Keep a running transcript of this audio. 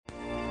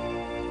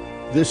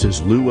This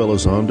is Lou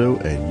Elizondo,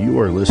 and you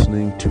are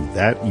listening to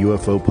That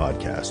UFO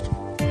Podcast.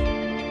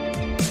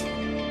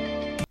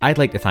 I'd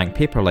like to thank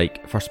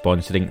Paperlike for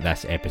sponsoring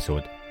this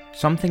episode.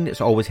 Something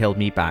that's always held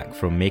me back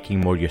from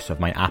making more use of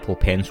my Apple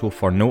Pencil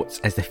for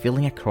notes is the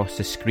feeling across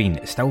the screen.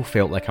 It still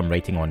felt like I'm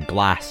writing on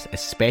glass,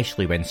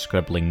 especially when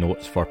scribbling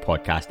notes for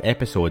podcast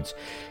episodes.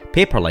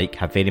 Paperlike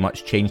have very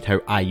much changed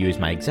how I use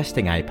my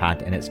existing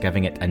iPad, and it's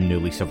giving it a new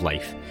lease of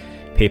life.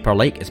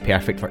 Paperlike is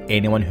perfect for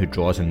anyone who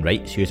draws and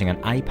writes using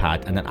an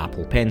iPad and an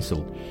Apple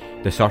Pencil.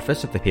 The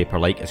surface of the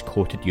Paperlike is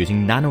coated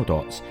using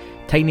nanodots,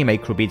 tiny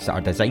microbeads that are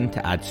designed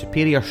to add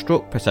superior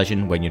stroke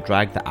precision when you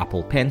drag the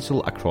Apple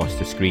Pencil across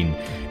the screen.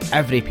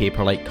 Every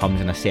Paperlike comes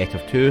in a set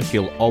of 2, so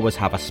you'll always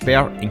have a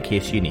spare in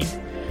case you need.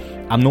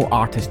 I'm no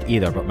artist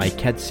either, but my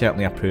kids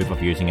certainly approve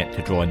of using it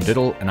to draw and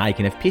doodle, and I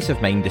can have peace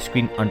of mind the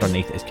screen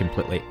underneath is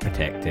completely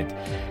protected.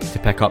 To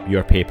pick up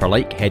your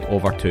Paperlike, head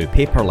over to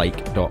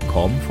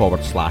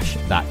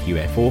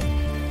paperlike.com/thatufo,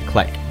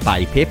 click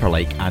Buy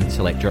Paperlike and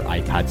select your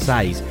iPad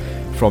size.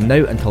 From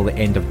now until the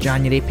end of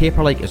January,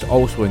 Paperlike is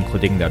also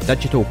including their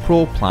Digital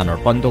Pro Planner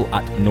bundle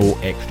at no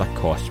extra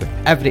cost, with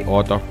every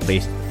order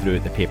placed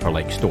through the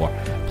Paperlike store.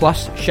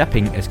 Plus,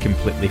 shipping is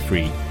completely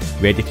free.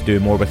 Ready to do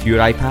more with your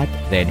iPad?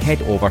 Then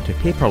head over to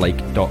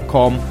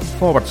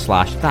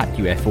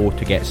paperlike.com/thatufo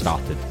to get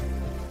started.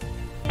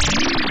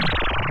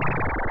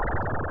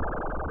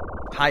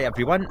 Hi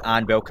everyone,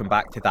 and welcome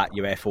back to That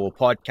UFO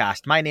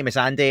Podcast. My name is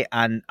Andy,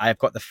 and I've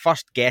got the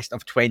first guest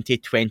of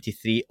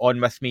 2023 on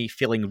with me,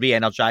 feeling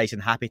re-energised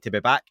and happy to be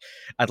back.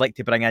 I'd like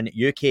to bring in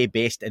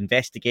UK-based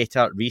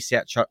investigator,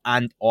 researcher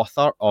and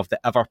author of the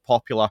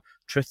ever-popular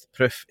Truth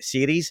Proof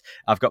series.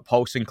 I've got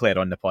Paul Sinclair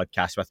on the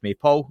podcast with me.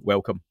 Paul,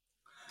 welcome.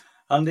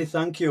 Andy,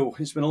 thank you.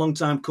 It's been a long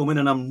time coming,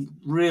 and I'm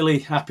really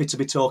happy to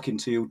be talking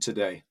to you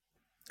today.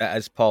 It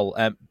is, Paul.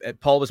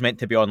 Paul was meant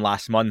to be on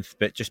last month,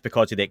 but just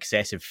because of the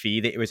excessive fee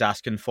that he was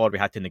asking for, we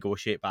had to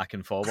negotiate back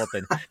and forward.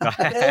 And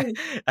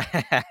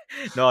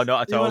no,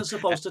 not at you all. You weren't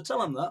supposed to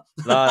tell him that.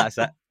 No, that's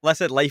it.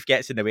 Listen, life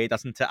gets in the way,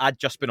 doesn't it? I'd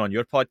just been on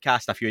your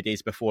podcast a few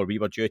days before we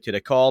were due to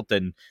record,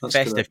 and That's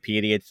festive correct.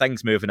 period,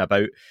 things moving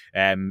about.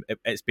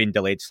 It's been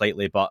delayed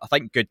slightly, but I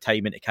think good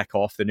timing to kick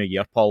off the new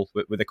year, Paul,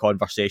 with the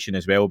conversation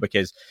as well,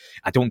 because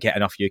I don't get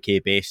enough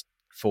UK-based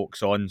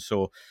folks on.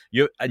 So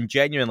and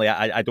genuinely,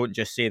 I don't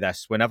just say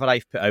this. Whenever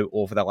I've put out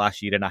over the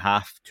last year and a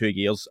half, 2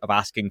 years of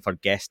asking for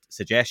guest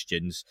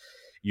suggestions,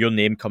 your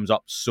name comes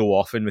up so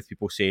often with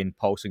people saying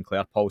Paul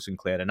Sinclair,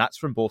 and that's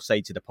from both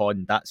sides of the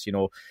pond. That's,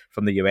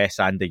 from the US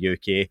and the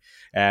UK.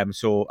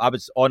 So I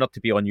was honoured to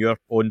be on your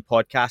own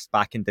podcast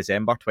back in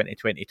December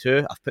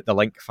 2022. I've put the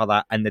link for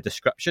that in the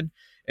description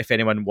if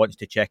anyone wants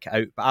to check it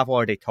out. But I've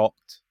already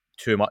talked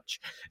too much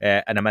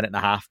in a minute and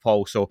a half,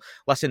 Paul. So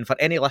listen, for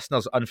any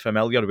listeners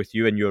unfamiliar with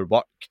you and your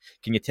work,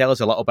 can you tell us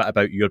a little bit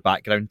about your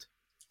background?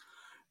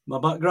 My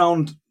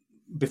background,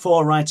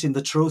 before writing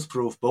the Truth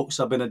Proof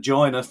books, I've been a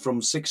joiner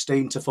from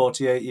 16 to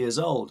 48 years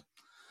old.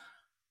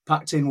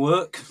 Packed in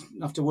work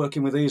after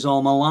working with these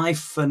all my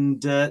life,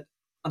 and I'd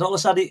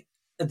always had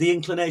the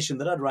inclination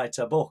that I'd write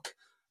a book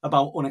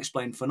about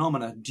unexplained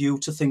phenomena due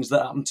to things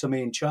that happened to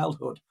me in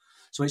childhood.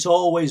 So it's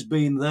always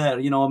been there.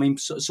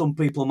 Some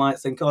people might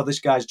think, oh, this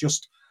guy's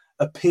just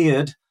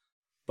appeared,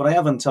 but I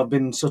haven't. I've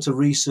been sort of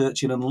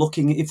researching and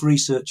looking, if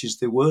research is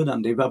the word,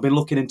 Andy, I've been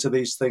looking into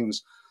these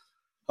things.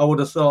 I would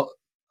have thought,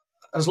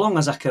 as long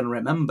as I can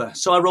remember.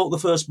 So I wrote the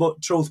first book,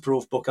 Truth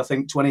Proof book, I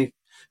think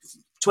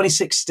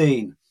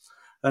 2016,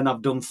 and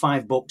I've done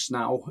 5 books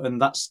now,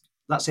 and that's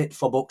it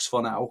for books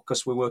for now,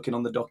 because we're working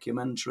on the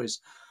documentaries.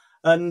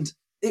 And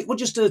it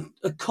was just a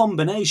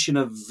combination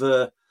of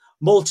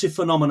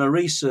multi-phenomena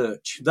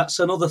research. That's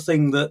another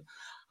thing that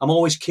I'm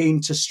always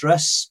keen to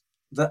stress,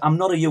 that I'm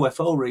not a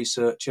UFO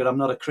researcher, I'm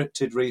not a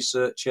cryptid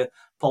researcher,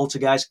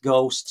 poltergeist,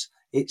 ghosts.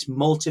 It's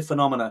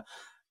multi-phenomena.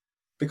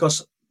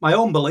 Because my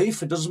own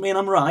belief, it doesn't mean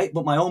I'm right,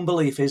 but my own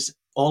belief is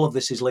all of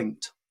this is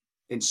linked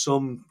in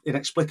some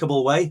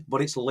inexplicable way,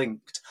 but it's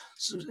linked.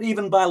 So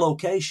even by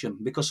location,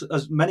 because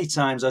as many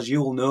times as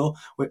you'll know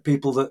with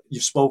people that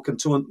you've spoken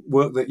to and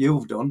work that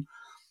you've done,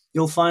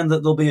 you'll find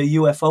that there'll be a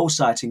UFO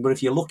sighting, but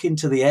if you look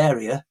into the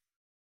area,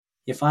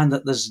 you find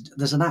that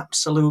there's an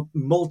absolute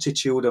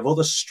multitude of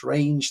other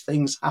strange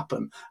things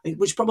happen,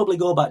 which probably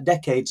go back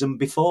decades and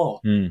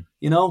before.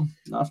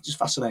 That's just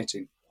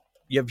fascinating.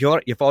 You've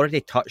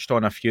already touched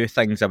on a few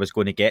things I was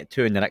going to get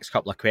to in the next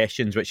couple of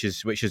questions, which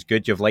is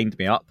good. You've lined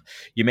me up.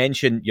 You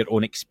mentioned your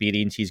own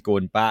experiences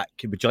going back.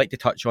 Would you like to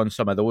touch on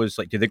some of those?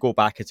 Like, do they go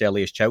back as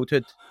early as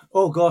childhood?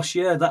 Oh gosh,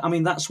 yeah.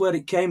 That's where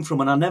it came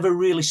from, and I never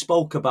really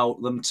spoke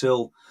about them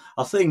till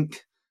I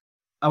think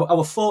I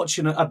was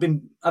fortunate. I've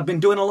been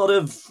doing a lot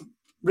of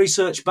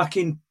research back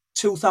in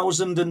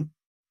 2002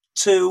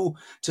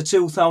 to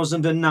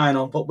 2009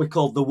 on what we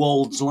called the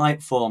Wolds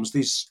light forms,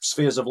 these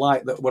spheres of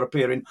light that were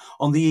appearing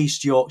on the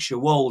East Yorkshire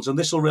Wolds, and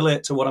this will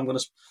relate to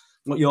what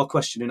your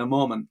question in a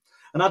moment.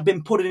 And I'd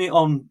been putting it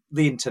on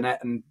the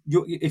internet, and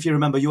if you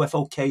remember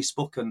UFO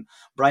Casebook and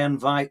Brian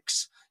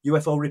Vike's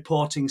UFO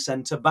Reporting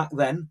Centre back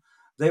then,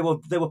 they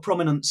were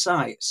prominent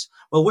sites.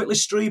 Well, Whitley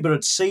Strieber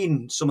had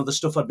seen some of the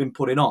stuff I'd been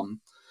putting on,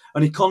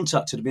 and he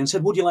contacted me and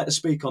said, would you like to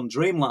speak on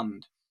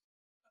Dreamland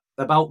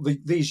about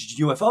these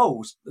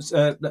UFOs,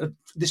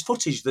 this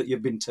footage that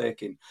you've been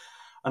taking?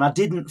 And I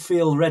didn't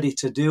feel ready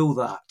to do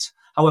that.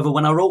 However,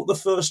 when I wrote the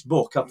first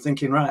book, I'm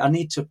thinking, right, I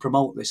need to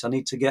promote this. I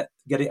need to get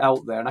it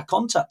out there. And I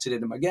contacted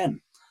him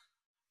again,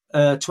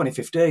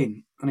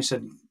 2015. And he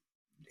said,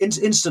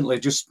 instantly,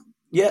 just,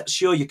 yeah,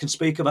 sure, you can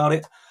speak about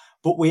it.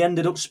 But we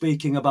ended up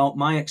speaking about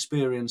my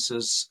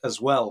experiences as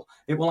well.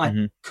 It was like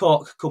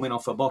cork coming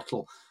off a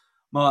bottle.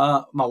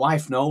 My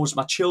wife knows,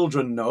 my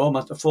children know,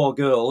 my 4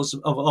 girls.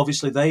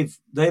 Obviously, they've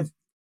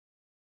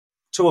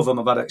 2 of them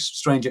have had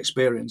strange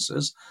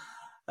experiences.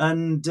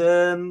 And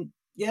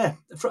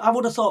I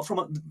would have thought from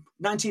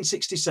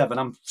 1967,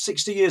 I'm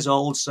 60 years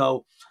old,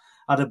 so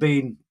I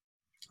was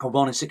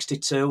born in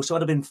 62, so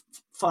I'd have been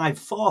 4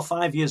 or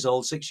 5 years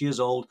old, 6 years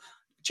old.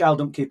 Child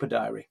don't keep a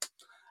diary.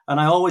 And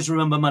I always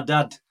remember my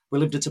dad, we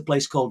lived at a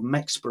place called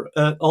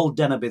Mexborough, Old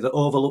Dennerby, that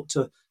overlooked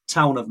a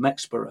town of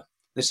Mexborough.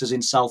 This is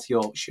in South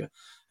Yorkshire.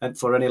 And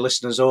for any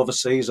listeners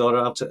overseas or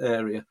out of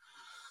area,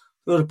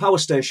 there was a power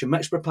station,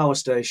 Mexborough Power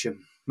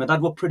Station. My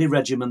dad was pretty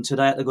regimented.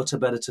 I had to go to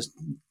bed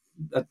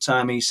at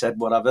time, he said,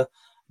 whatever.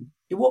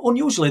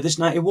 Unusually, this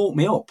night he woke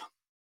me up.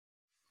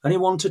 And he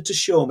wanted to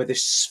show me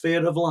this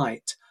sphere of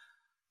light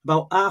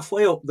about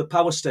halfway up the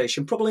power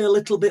station, probably a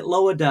little bit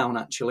lower down,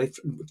 actually,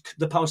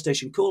 the power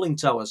station cooling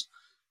towers.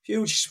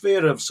 Huge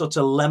sphere of sort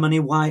of lemony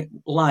white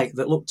light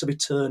that looked to be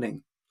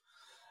turning.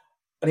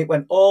 And it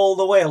went all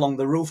the way along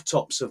the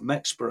rooftops of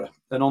Mexborough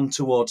and on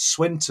towards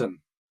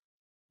Swinton.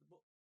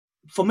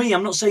 For me,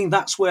 I'm not saying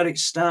that's where it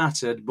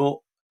started, but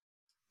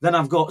then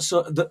I've got...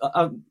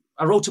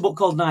 I wrote a book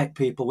called Night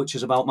People, which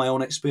is about my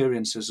own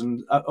experiences.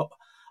 And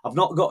I've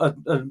not got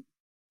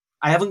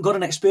I haven't got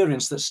an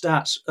experience that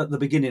starts at the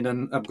beginning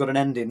and I've got an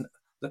ending.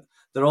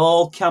 They're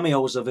all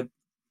cameos of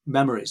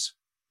memories.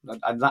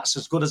 And that's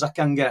as good as I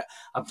can get.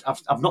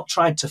 I've not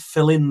tried to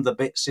fill in the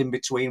bits in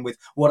between with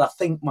what I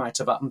think might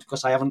have happened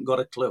because I haven't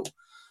got a clue.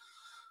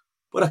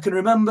 But I can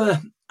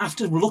remember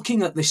after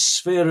looking at this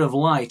sphere of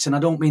light, and I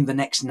don't mean the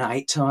next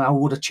night, how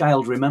would a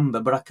child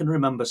remember, but I can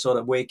remember sort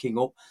of waking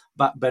up,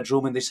 back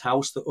bedroom in this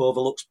house that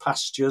overlooks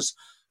pastures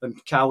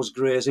and cows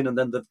grazing, and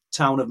then the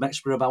town of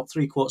Mexborough about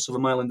 3/4 of a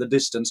mile in the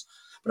distance.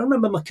 But I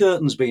remember my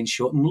curtains being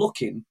shut and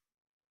looking.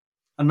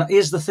 And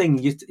here's the thing,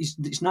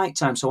 it's night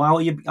time, so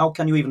how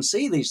can you even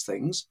see these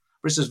things?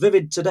 But it's as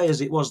vivid today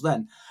as it was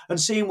then.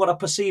 And seeing what I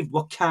perceived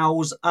were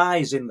cows'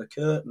 eyes in the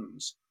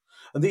curtains.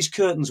 And these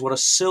curtains were a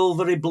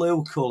silvery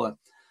blue colour.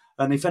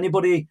 And if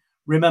anybody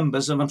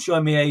remembers, and I'm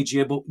showing my age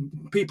here, but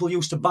people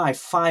used to buy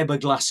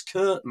fiberglass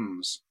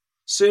curtains.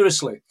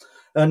 Seriously.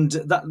 And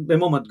my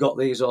mum had got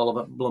these all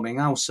over blooming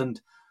house. And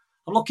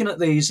I'm looking at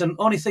these, and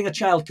only thing a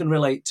child can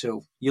relate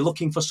to, you're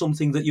looking for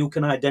something that you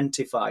can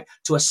identify,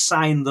 to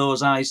assign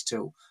those eyes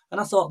to.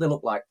 And I thought they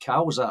looked like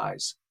cows'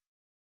 eyes.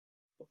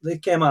 They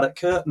came out of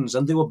curtains,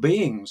 and they were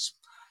beings.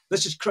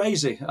 This is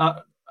crazy,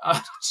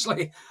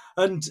 honestly.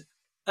 And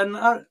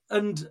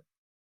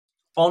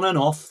on and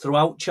off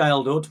throughout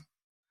childhood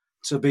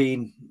to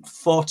being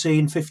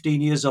 14,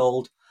 15 years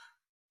old,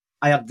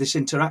 I had this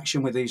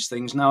interaction with these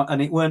things now,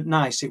 and it weren't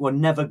nice. It were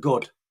never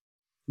good.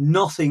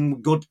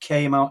 Nothing good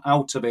came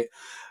out of it.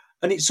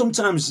 And it's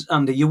sometimes,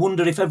 Andy, you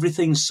wonder if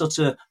everything's sort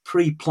of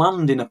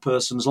pre-planned in a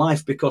person's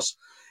life, because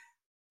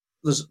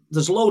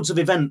there's loads of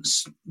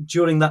events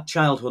during that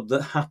childhood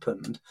that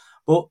happened,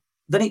 but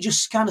then it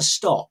just kind of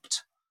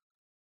stopped.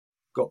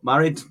 Got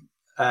married,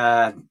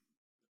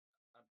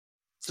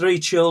 3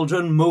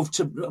 children,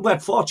 we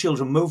had 4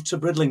 children, moved to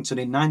Bridlington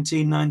in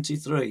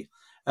 1993,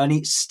 and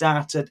it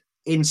started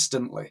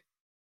instantly.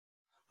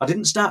 I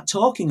didn't start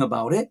talking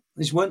about it.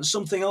 This weren't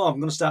something, I'm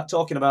going to start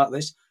talking about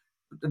this.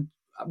 The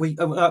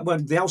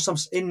house I'm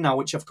in now,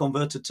 which I've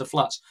converted to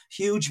flats,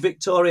 huge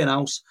Victorian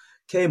house,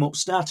 came up,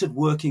 started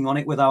working on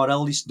it with our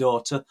eldest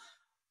daughter.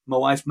 My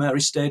wife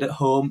Mary stayed at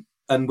home,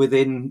 and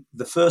within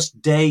the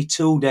first day,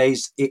 2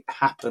 days, it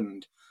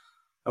happened.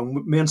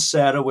 And me and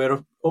Sarah,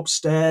 we're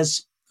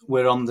upstairs.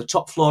 We're on the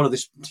top floor of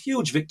this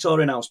huge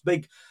Victorian house,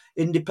 big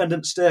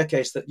independent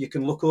staircase that you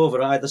can look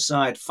over either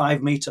side,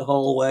 5-metre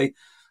hallway,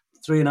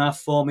 3.5,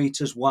 4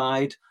 metres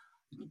wide.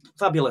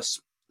 Fabulous.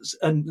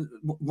 And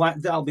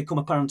that'll become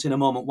apparent in a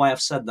moment why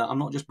I've said that. I'm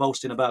not just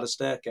boasting about a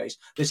staircase.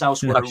 This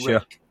house were a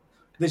wreck.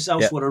 This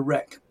house were a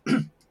wreck.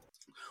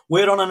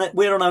 We're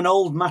on an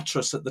old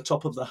mattress at the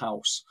top of the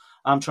house.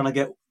 I'm trying to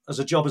get, as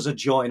a job as a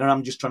joiner,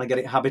 I'm just trying to get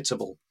it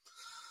habitable.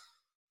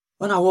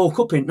 When I woke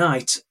up at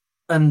night,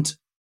 and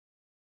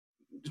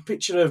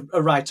picture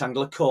a right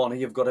angle, a corner,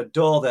 you've got a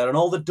door there, and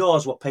all the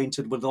doors were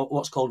painted with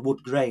what's called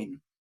wood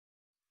grain.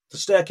 The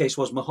staircase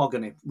was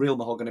mahogany, real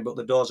mahogany, but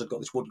the doors had got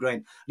this wood grain.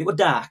 And it was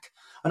dark,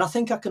 and I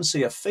think I can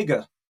see a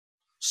figure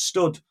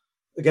stood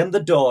against the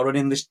door and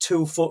in this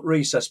 2-foot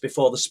recess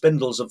before the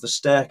spindles of the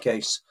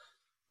staircase,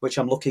 which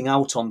I'm looking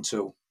out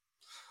onto.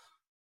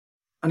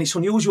 And it's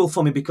unusual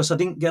for me because I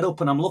didn't get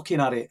up, and I'm looking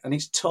at it, and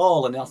it's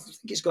tall, and I think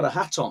it's got a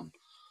hat on.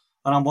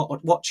 And I'm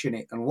watching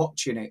it and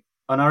watching it.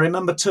 And I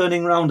remember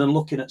turning around and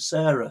looking at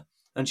Sarah,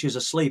 and she's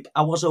asleep.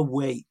 I was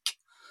awake.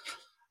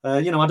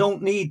 I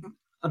don't need,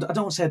 I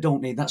don't say I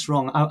don't need, that's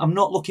wrong. I'm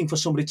not looking for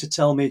somebody to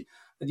tell me,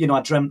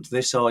 I dreamt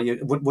this, or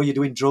were you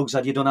doing drugs?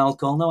 Had you done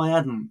alcohol? No, I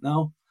hadn't.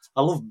 No,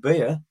 I love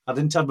beer. I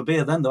didn't have a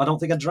beer then, though. I don't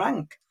think I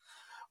drank.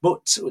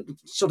 But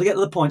so to get to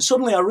the point,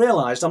 suddenly I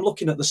realised I'm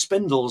looking at the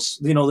spindles,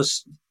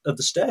 of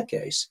the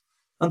staircase,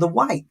 and they're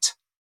white.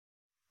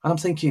 And I'm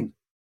thinking,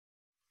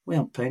 we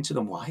haven't painted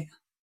them white.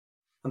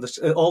 And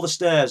all the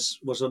stairs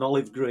was an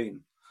olive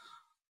green.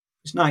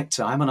 It's night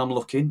time, and I'm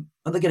looking,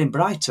 and they're getting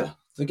brighter.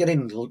 They're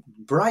getting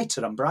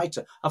brighter and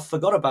brighter. I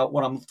forgot about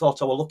what I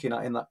thought I was looking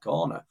at in that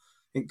corner,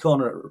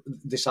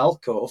 this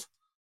alcove.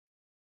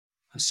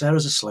 And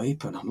Sarah's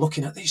asleep, and I'm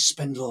looking at these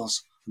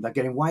spindles, and they're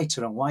getting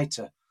whiter and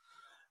whiter.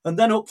 And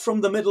then up from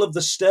the middle of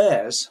the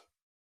stairs,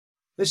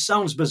 this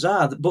sounds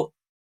bizarre, but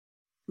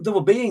there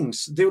were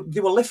beings. They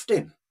were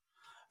lifting.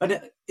 And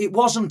it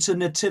wasn't a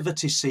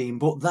nativity scene,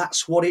 but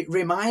that's what it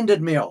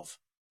reminded me of.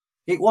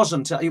 It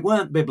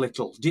weren't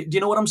biblical. Do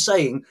you know what I'm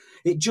saying?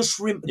 It just,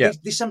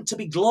 they seemed to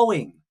be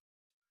glowing.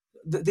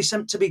 They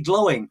seemed to be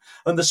glowing.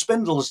 And the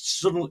spindles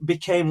suddenly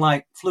became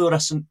like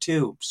fluorescent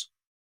tubes.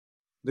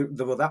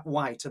 They were that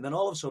white. And then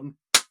all of a sudden,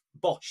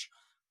 bosh,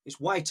 it's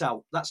white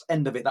out. That's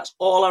end of it. That's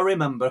all I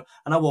remember.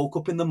 And I woke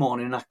up in the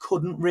morning and I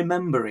couldn't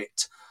remember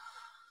it.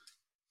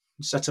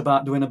 Set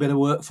about doing a bit of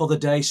work for the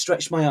day,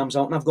 stretched my arms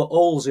out, and I've got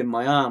holes in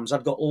my arms.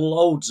 I've got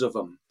loads of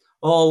them.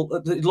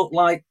 It looked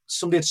like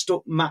somebody had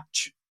stuck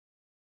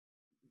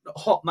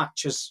hot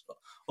matches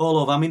all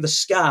over. I mean, they're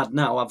scarred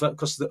now,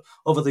 because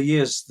over the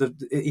years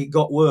it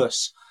got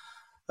worse.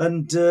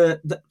 And as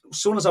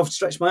soon as I've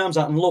stretched my arms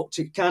out and looked,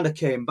 it kind of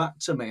came back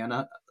to me,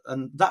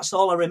 and that's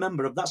all I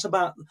remember of. That's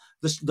about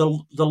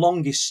the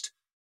longest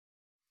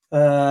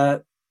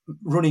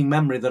running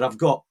memory that I've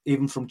got,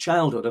 even from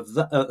childhood, of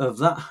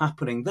that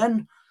happening.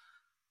 Then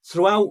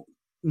throughout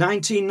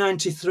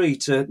 1993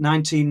 to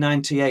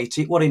 1998,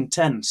 it was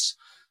intense.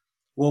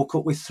 Woke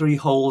up with 3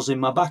 holes in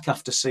my back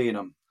after seeing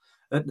them.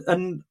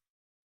 And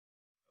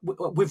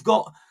we've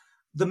got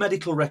the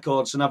medical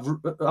records, and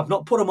I've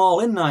not put them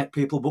all in, Night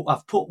People, but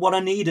I've put what I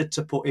needed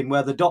to put in,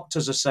 where the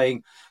doctors are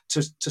saying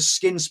to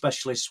skin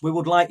specialists, we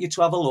would like you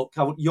to have a look.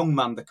 Young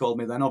man, they called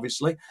me then,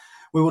 obviously.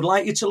 We would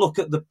like you to look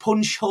at the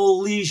punch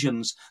hole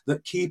lesions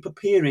that keep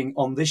appearing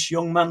on this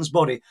young man's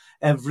body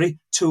every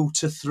 2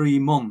 to 3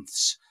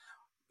 months.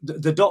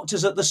 The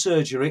doctors at the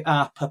surgery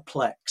are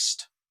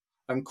perplexed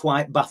and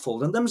quite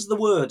baffled. And them's the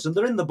words, and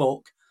they're in the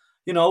book,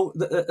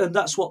 and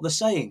that's what they're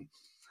saying.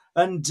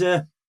 And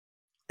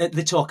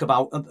they talk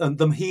about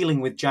them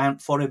healing with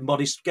giant foreign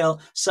body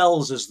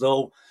cells, as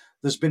though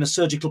there's been a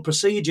surgical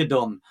procedure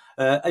done.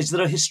 Is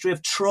there a history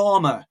of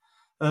trauma?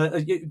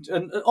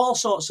 And all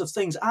sorts of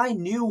things. I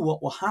knew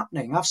what were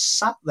happening. I've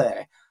sat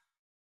there,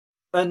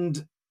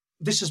 and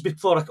this is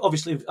before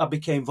I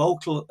became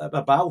vocal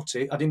about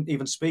it. I didn't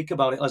even speak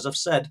about it, as I've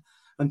said,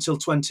 until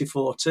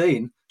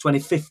 2015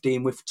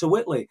 to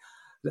Whitley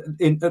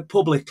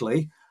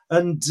publicly.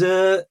 And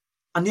I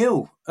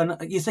knew. And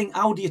you think,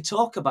 how do you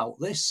talk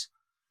about this?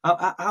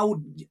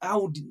 How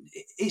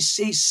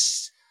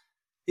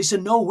it's a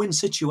no-win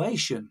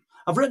situation.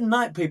 I've written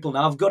Night People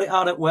now. I've got it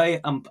out of the way.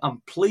 I'm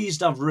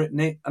pleased I've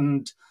written it,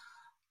 and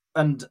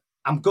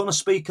I'm going to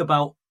speak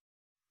about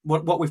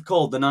what we've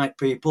called the Night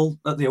People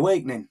at the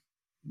Awakening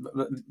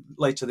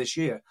later this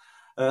year.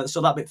 So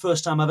that'll be the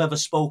first time I've ever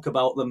spoke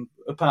about them,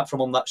 apart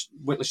from on that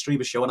Whitley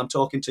Strieber show, and I'm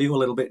talking to you a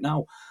little bit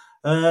now.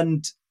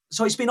 And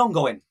so it's been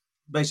ongoing,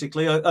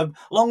 basically. A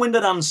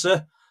long-winded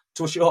answer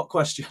to a short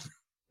question.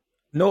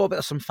 No, but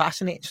there's some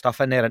fascinating stuff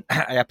in there, and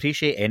I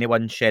appreciate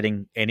anyone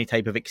sharing any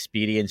type of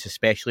experience,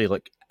 especially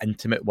like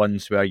intimate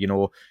ones where,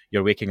 you're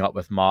waking up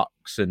with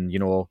marks and,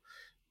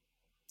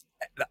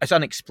 it's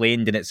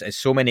unexplained, and it's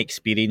so many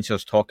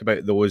experiencers talk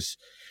about those,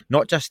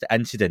 not just the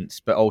incidents,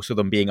 but also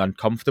them being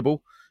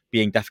uncomfortable,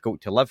 being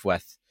difficult to live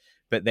with.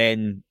 But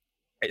then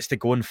it's the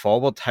going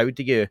forward. How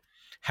did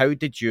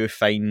you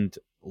find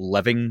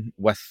living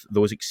with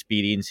those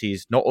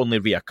experiences, not only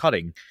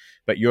reoccurring,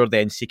 but you're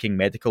then seeking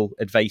medical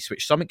advice,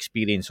 which some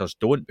experiencers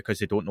don't, because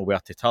they don't know where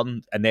to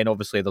turn. And then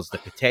obviously there's the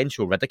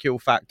potential ridicule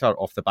factor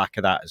off the back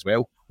of that as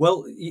well.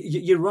 Well,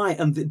 you're right.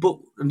 But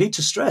I need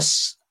to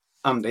stress,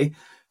 Andy,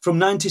 from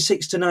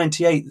 96 to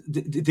 98,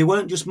 they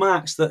weren't just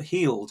marks that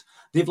healed.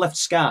 They've left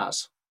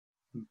scars,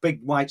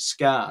 big white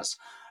scars.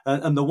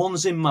 And the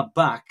ones in my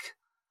back,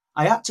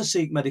 I had to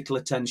seek medical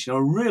attention. I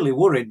was really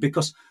worried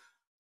because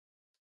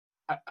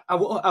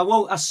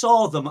I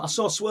saw them. I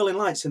saw swirling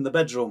lights in the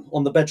bedroom,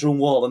 on the bedroom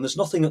wall, and there's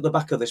nothing at the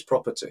back of this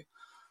property.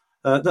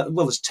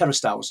 There's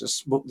terraced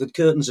houses, but the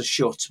curtains are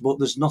shut, but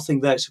there's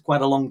nothing there. It's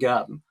quite a long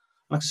garden.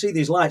 I could see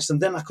these lights,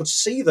 and then I could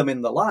see them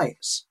in the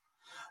lights.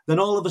 Then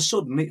all of a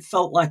sudden, it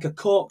felt like a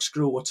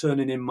corkscrew were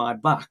turning in my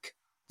back.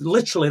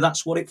 Literally,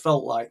 that's what it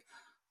felt like.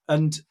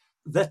 And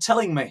they're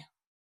telling me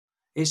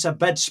it's a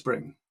bed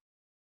spring.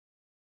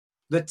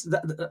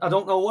 I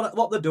don't know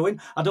what they're doing.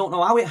 I don't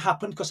know how it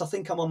happened, because I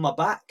think I'm on my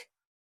back.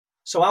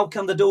 So how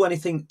can they do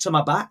anything to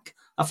my back?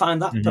 I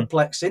find that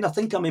perplexing. I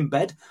think I'm in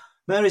bed.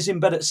 Mary's in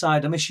bed at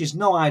side of me. She's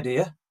no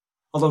idea,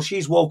 although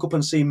she's woke up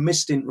and seen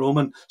mist in room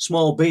and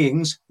small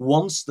beings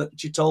once that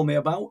she told me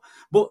about.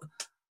 But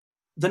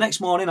the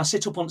next morning, I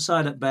sit up on the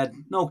side of bed,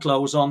 no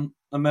clothes on,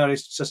 and Mary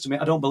says to me,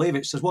 I don't believe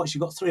it. She says, what,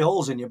 you've got 3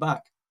 holes in your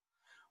back?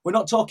 We're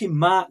not talking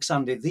marks,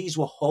 Andy. These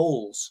were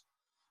holes.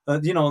 So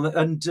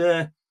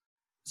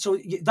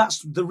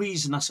that's the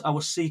reason I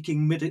was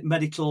seeking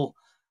medical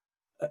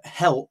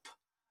help,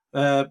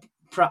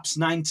 perhaps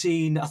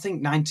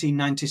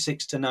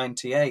 1996 to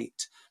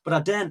 98. But I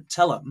daren't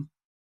tell them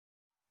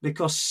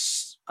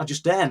because I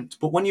just daren't.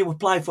 But when you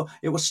apply for,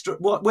 it was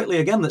Whitley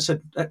again that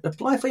said,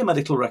 apply for your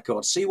medical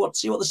records, see what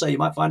they say, you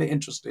might find it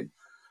interesting.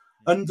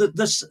 And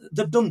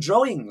they've done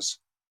drawings.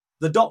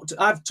 The doctor,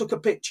 I've took a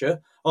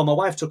picture, or my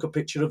wife took a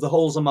picture of the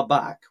holes on my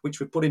back, which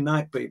we put in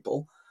Night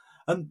People.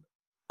 And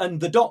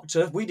the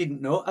doctor, we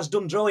didn't know, has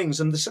done drawings,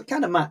 and they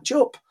kind of match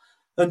up.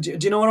 And do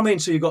you know what I mean?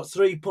 So you've got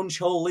 3 punch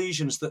hole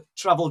lesions that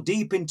travel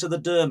deep into the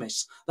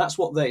dermis. That's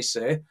what they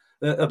say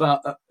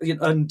about,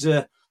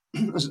 they're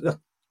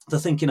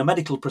thinking a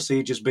medical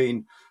procedure's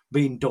being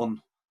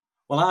done.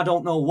 Well, I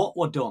don't know what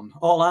were done.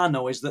 All I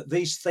know is that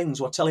these things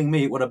were telling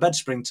me it were a bed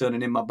spring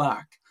turning in my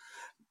back.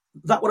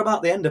 That were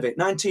about the end of it.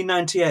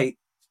 1998,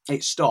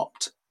 it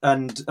stopped.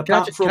 And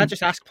can I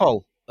just ask,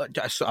 Paul?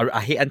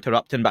 I hate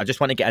interrupting, but I just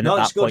want to get in at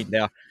that point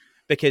there,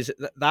 because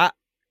that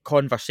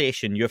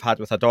conversation you've had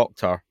with a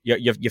doctor,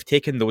 you've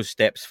taken those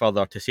steps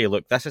further to say,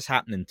 look, this is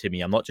happening to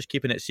me. I'm not just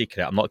keeping it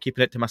secret. I'm not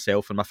keeping it to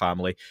myself and my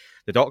family.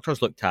 The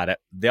doctors looked at it.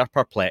 They're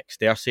perplexed.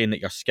 They're saying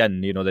that your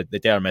skin,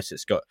 the dermis,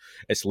 it's got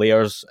its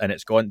layers and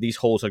it's gone. These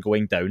holes are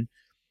going down.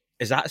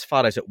 Is that as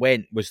far as it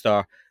went? Was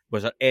there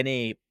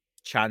any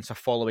chance of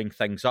following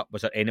things up?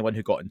 Was there anyone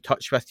who got in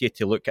touch with you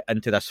to look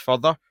into this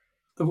further?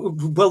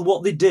 Well,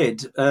 what they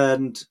did,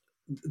 and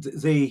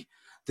they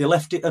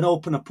left it an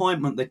open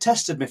appointment. They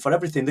tested me for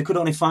everything. They could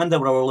only find that I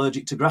were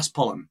allergic to grass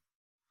pollen.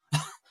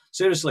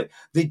 Seriously,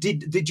 they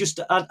just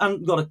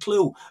hadn't got a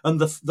clue. And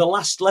the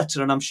last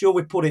letter, and I'm sure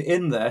we put it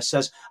in there,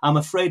 says, I'm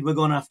afraid we're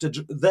going to have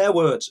to, their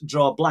words,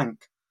 draw a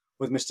blank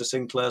with Mr.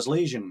 Sinclair's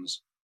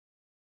lesions.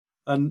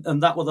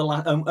 And that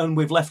were and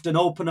we've left an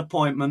open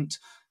appointment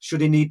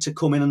should he need to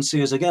come in and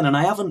see us again. And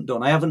I haven't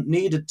done. I haven't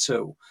needed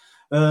to.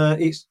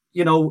 It's,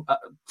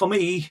 for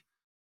me,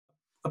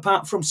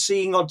 apart from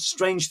seeing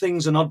strange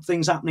things and odd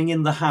things happening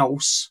in the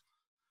house,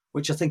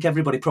 which I think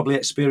everybody probably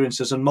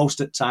experiences, and most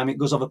of the time it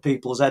goes over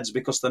people's heads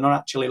because they're not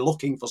actually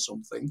looking for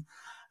something,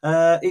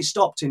 it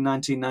stopped in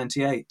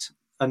 1998,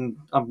 and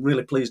I'm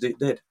really pleased it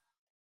did.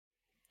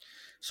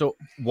 So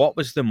what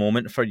was the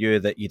moment for you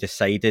that you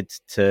decided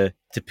to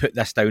put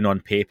this down on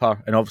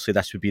paper? And obviously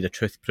this would be the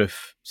Truth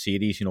Proof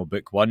series,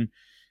 book 1.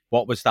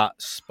 What was that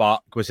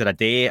spark? Was it a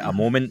day, a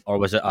moment, or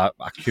was it a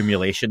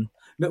accumulation?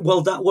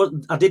 Well,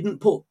 I didn't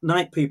put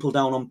Night People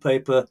down on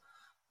paper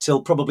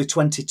till probably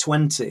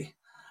 2020.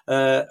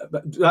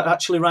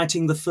 Actually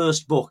writing the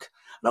first book.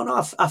 I don't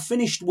know, I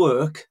finished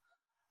work,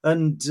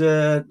 and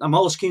I'm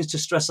always keen to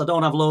stress I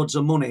don't have loads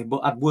of money, but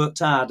I'd worked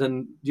hard,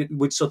 and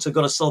we'd sort of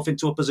got ourselves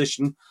into a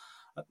position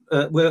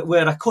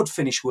where I could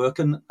finish work,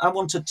 and I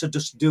wanted to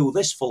just do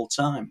this full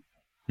time.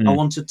 I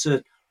wanted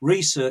to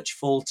research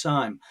full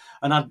time,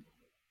 and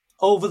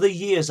over the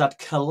years I'd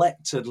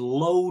collected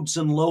loads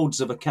and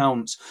loads of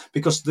accounts,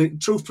 because the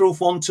Truth Proof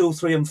 1, 2,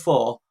 3 and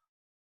 4,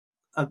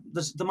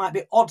 there might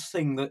be odd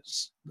thing that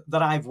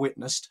I've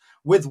witnessed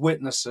with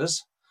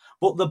witnesses,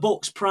 but the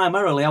books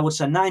primarily, I would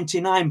say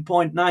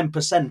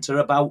 99.9% are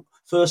about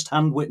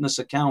first-hand witness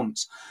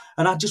accounts.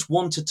 And I just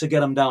wanted to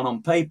get them down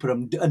on paper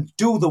and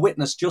do the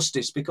witness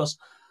justice, because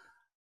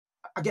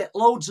I get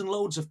loads and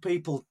loads of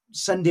people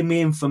sending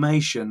me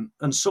information,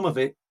 and some of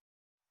it,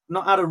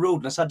 not out of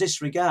rudeness, I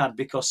disregard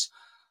because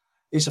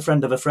it's a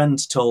friend of a friend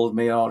told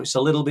me, or it's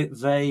a little bit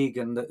vague,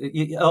 and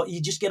you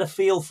just get a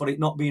feel for it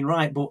not being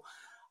right. But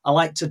I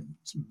like to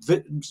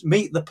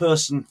meet the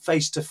person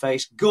face to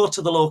face, go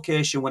to the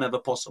location whenever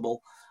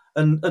possible,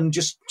 and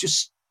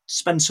just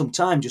spend some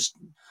time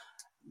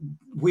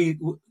we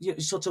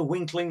sort of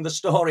winkling the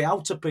story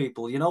out to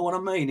people. You know what I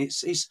mean?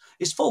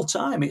 It's full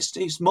time.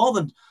 It's more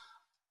than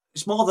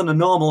a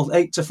normal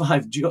 8 to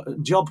 5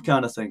 job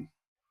kind of thing.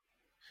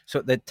 So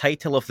the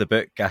title of the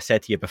book, I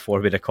said to you before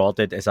we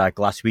recorded, is a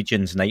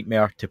Glaswegian's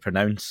nightmare to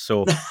pronounce.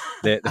 So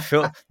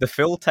the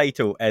full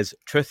title is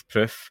Truth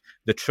Proof,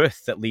 the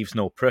truth that leaves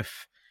no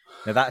proof.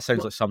 Now that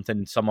sounds like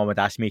something someone would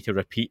ask me to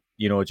repeat,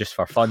 just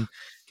for fun.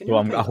 Can you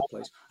repeat that,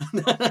 please?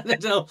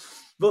 No,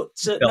 but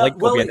the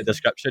link will be in the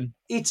description.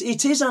 It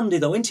is, Andy,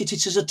 though, isn't it?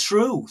 It is a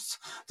truth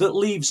that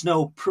leaves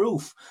no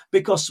proof,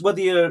 because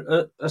whether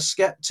you're a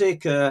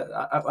skeptic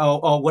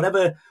or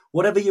whatever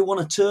you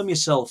want to term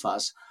yourself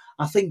as,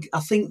 I think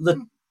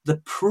that the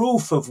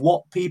proof of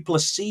what people are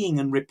seeing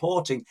and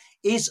reporting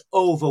is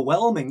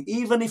overwhelming,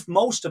 even if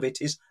most of it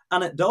is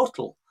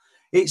anecdotal.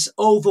 It's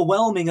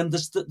overwhelming, and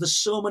there's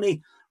so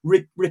many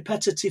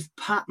repetitive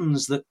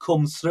patterns that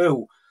come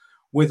through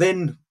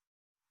within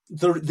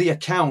the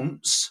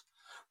accounts,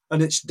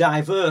 and it's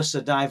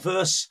a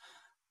diverse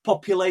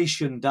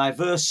population,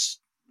 diverse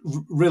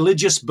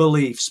religious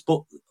beliefs,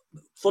 but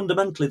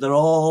fundamentally, they're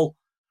all,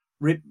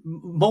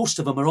 most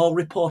of them are all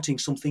reporting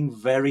something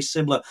very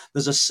similar.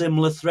 There's a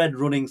similar thread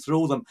running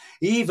through them.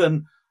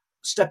 Even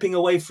stepping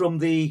away from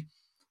the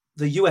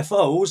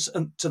UFOs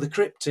and to the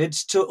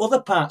cryptids, to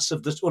other parts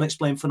of the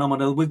unexplained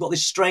phenomena, we've got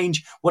this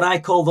strange, what I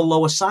call the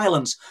lower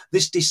silence,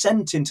 this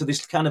descent into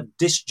this kind of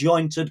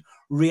disjointed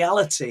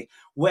reality,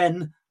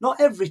 when,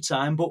 not every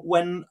time, but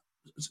when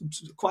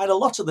quite a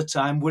lot of the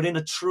time we're in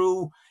a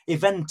true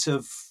event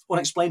of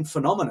unexplained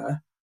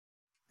phenomena,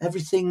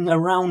 everything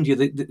around you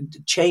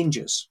that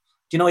changes.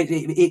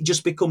 It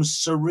just becomes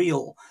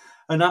surreal.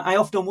 And I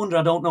often wonder,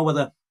 I don't know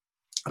whether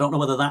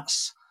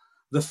that's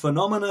the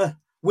phenomena.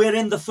 We're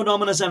in the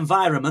phenomena's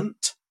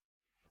environment,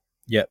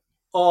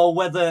 or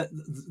whether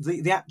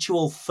the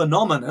actual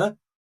phenomena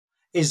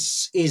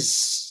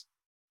is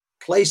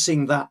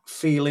placing that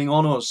feeling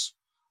on us.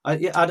 I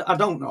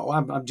don't know.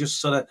 I'm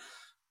just sort of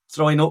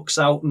throwing hooks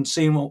out and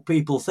seeing what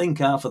people think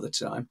half of the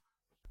time.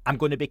 I'm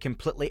going to be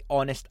completely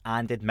honest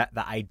and admit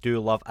that I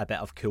do love a bit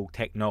of cool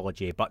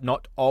technology, but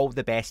not all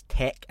the best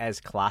tech is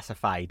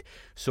classified.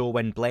 So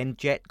when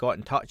BlendJet got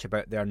in touch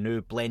about their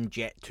new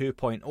BlendJet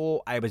 2.0,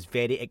 I was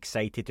very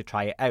excited to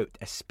try it out,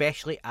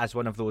 especially as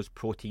one of those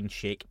protein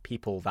shake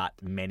people that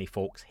many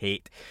folks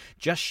hate.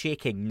 Just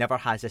shaking never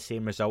has the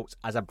same results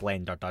as a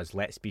blender does,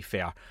 let's be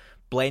fair.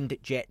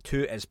 BlendJet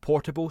 2 is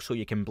portable, so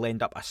you can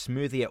blend up a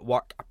smoothie at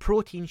work, a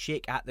protein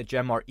shake at the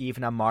gym, or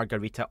even a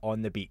margarita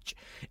on the beach.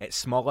 It's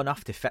small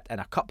enough to fit in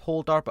a cup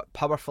holder, but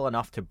powerful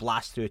enough to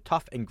blast through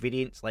tough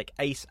ingredients like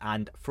ice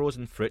and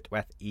frozen fruit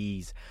with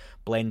ease.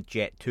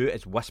 BlendJet 2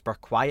 is whisper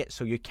quiet,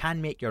 so you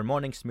can make your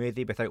morning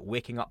smoothie without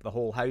waking up the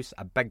whole house,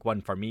 a big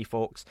one for me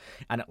folks,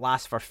 and it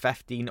lasts for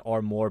 15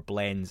 or more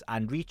blends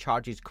and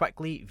recharges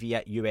quickly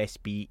via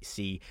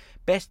USB-C.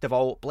 Best of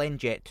all,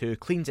 BlendJet 2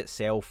 cleans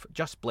itself.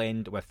 Just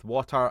blend with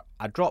water,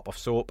 a drop of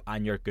soap,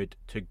 and you're good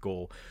to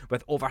go.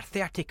 With over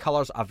 30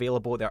 colours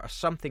available, there is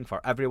something for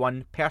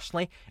everyone.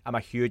 Personally, I'm a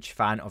huge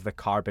fan of the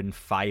carbon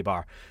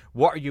fibre.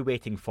 What are you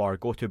waiting for?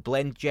 Go to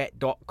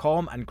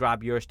blendjet.com and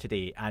grab yours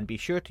today, and be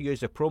sure to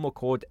use the promo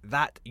code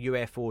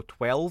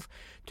ThatUFO12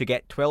 to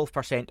get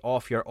 12%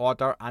 off your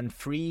order and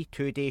free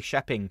 2-day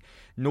shipping.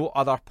 No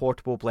other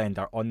portable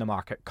blender on the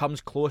market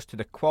comes close to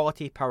the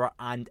quality, power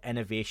and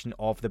innovation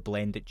of the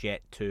BlendJet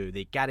 2.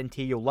 They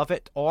guarantee you'll love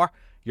it or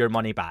your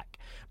money back.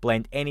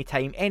 Blend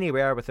anytime,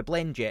 anywhere with the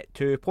BlendJet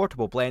 2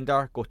 portable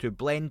blender. Go to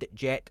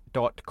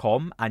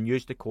blendjet.com and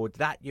use the code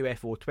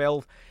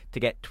ThatUFO12 to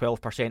get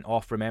 12%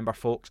 off, remember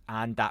folks,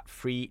 and that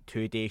free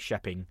 2-day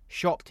shipping.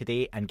 Shop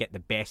today and get the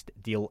best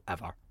deal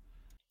ever.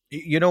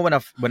 You know,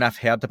 when I've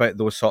heard about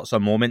those sorts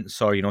of moments,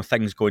 or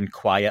things going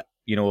quiet,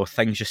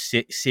 things just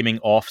seeming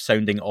off,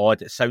 sounding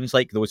odd, it sounds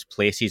like those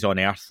places on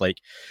Earth, like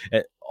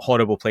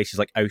horrible places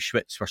like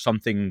Auschwitz, where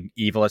something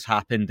evil has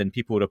happened and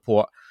people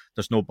report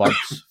there's no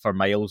birds for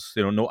miles,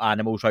 no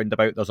animals round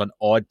about. There's an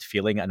odd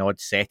feeling, an odd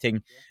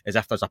setting, as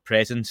if there's a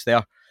presence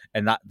there,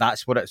 and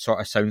that's what it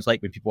sort of sounds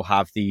like when people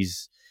have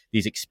these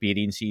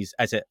experiences.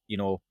 Is it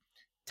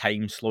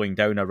time slowing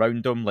down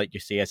around them, like you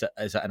say? Is it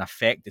an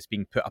effect that's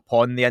being put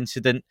upon the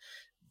incident?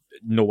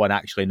 No one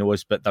actually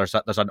knows, but there's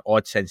an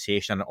odd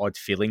sensation, an odd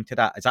feeling to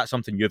that. Is that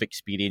something you've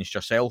experienced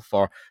yourself,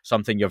 or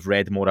something you've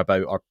read more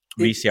about or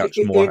researched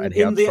more and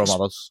heard from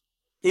others?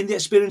 In the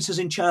experiences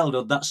in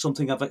childhood, that's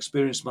something I've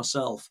experienced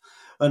myself,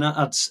 and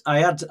I've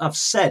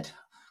said,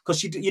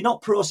 because you're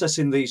not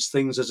processing these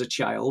things as a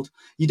child,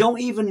 you don't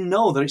even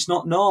know that it's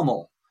not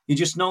normal. You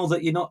just know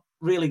that you're not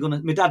really going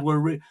to. My dad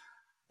were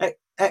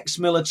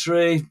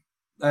ex-military,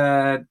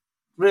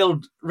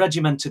 real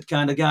regimented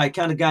kind of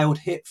guy would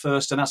hit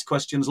first and ask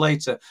questions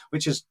later,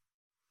 which is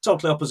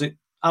totally opposite.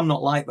 I'm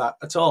not like that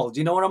at all. Do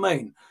you know what I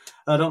mean?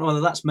 I don't know whether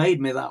that's made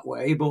me that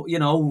way, but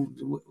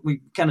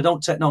we kind of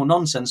don't take no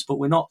nonsense, but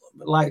we're not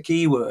like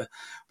he were.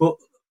 But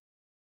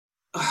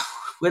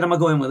where am I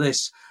going with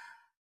this?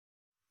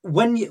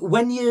 When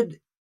you're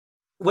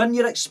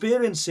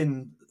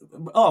experiencing,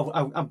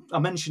 I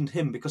mentioned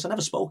him because I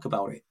never spoke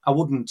about it. I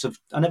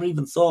never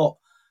even thought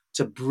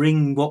to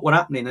bring what were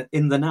happening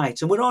in the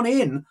night. And we're only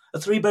in a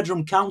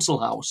 3-bedroom council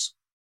house.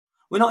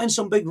 We're not in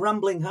some big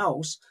rambling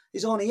house.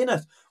 He's only in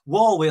a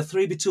wall with a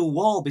 3x2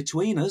 wall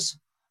between us.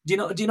 Do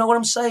you know what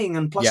I'm saying?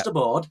 And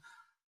plasterboard.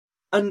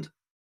 Yeah. And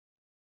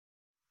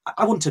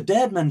I wouldn't have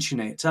dared mention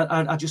it.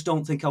 I just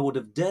don't think I would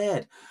have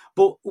dared.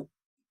 But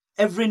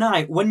every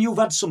night, when you've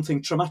had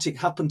something traumatic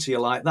happen to you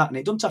like that, and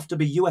it doesn't have to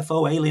be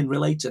UFO alien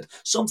related,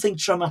 something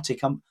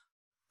traumatic,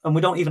 and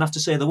we don't even have to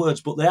say the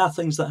words, but they are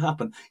things that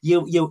happen.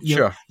 You're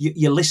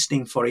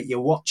listening for it,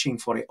 you're watching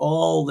for it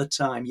all the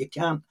time. You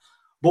can't.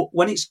 But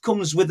when it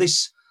comes with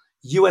this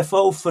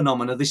UFO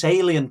phenomena, this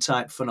alien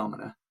type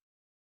phenomena,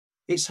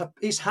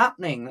 it's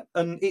happening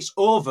and it's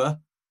over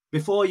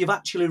before you've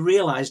actually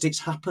realised it's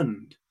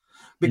happened,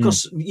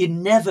 because you're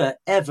never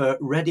ever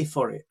ready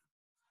for it.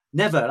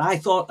 Never. I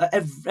thought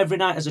every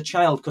night as a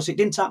child, because it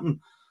didn't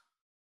happen.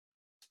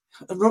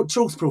 I wrote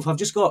Truth Proof. I've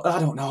just got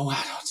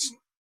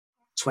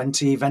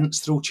 20 events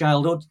through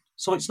childhood,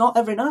 so it's not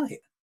every night,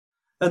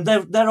 and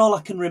they're all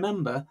I can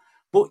remember.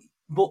 But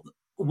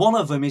one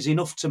of them is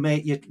enough to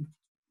make you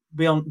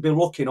be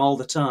looking all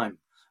the time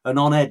and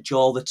on edge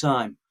all the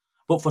time.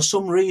 But for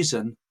some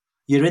reason,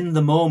 you're in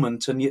the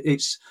moment, and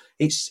it's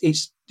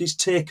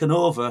taken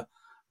over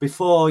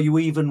before you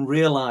even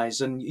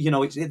realise. And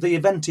the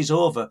event is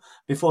over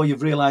before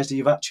you've realised that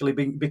you've actually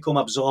become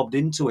absorbed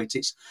into it.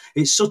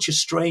 It's such a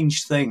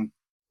strange thing.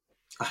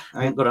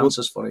 I ain't got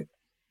answers for it.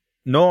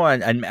 No,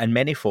 and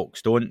many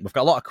folks don't. We've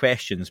got a lot of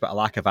questions, but a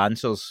lack of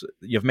answers.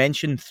 You've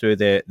mentioned through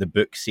the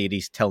book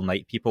series Till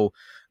Night People,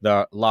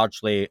 they're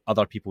largely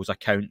other people's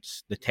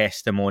accounts, the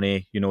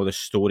testimony, the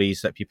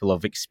stories that people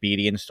have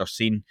experienced or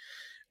seen.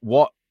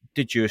 What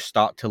did you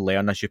start to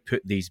learn as you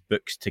put these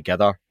books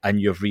together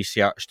and you've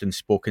researched and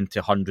spoken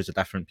to hundreds of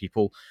different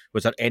people?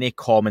 Was there any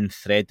common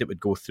thread that would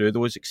go through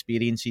those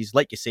experiences?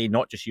 Like you say,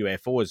 not just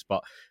UFOs,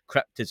 but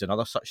cryptids and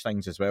other such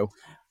things as well.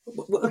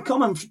 A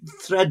common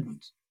thread,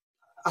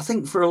 I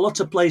think, for a lot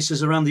of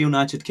places around the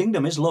United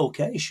Kingdom is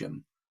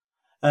location.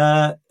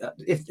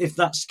 If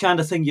that's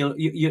kind of thing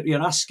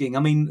you're asking, I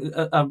mean,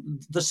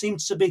 there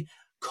seems to be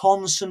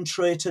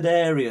concentrated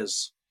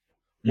areas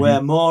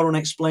where more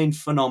unexplained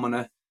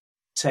phenomena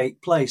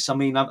take place. I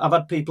mean, I've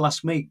had people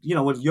ask me,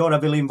 well, you're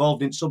heavily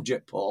involved in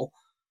subject, Paul,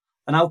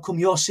 and how come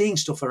you're seeing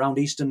stuff around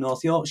East and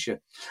North Yorkshire?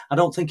 I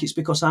don't think it's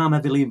because I'm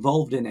heavily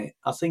involved in it.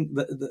 I think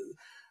that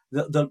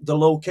the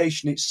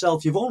location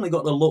itself, you've only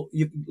got to look,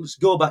 let's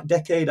go back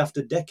decade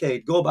after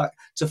decade, go back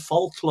to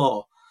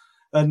folklore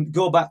and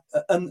go back,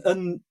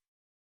 and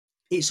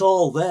it's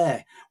all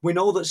there. We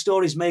know that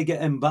stories may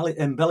get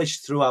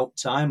embellished throughout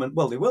time, and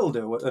well, they will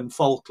do, and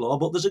folklore,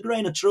 but there's a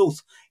grain of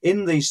truth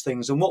in these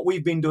things. And what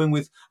we've been doing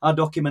with our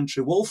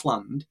documentary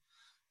Wolfland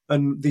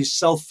and these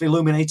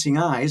self-illuminating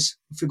eyes,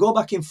 if we go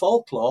back in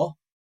folklore,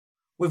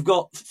 we've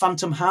got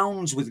phantom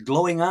hounds with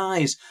glowing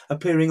eyes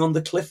appearing on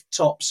the cliff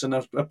tops and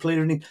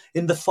appearing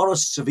in the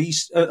forests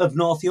of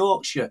North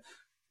Yorkshire.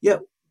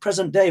 Yet,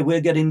 present day, we're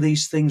getting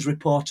these things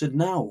reported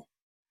now.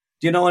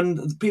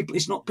 And people,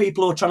 it's not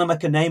people who are trying to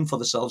make a name for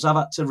themselves. I've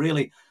had to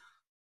really,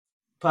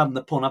 pardon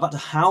the pun, I've had to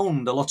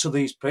hound a lot of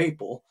these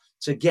people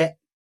to get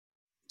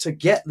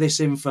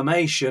this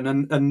information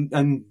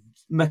and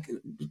make,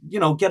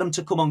 get them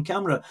to come on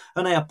camera.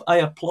 And I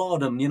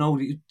applaud them,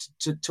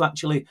 to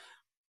actually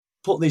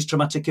put these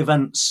traumatic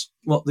events,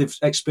 what they've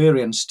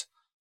experienced,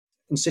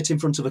 and sit in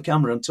front of a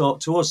camera and talk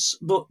to us.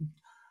 But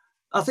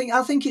I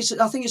think it's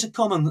a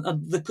common.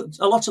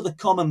 A lot of the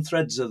common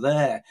threads are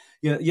there.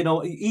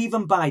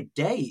 Even by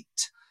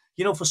date.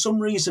 For some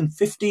reason,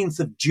 15th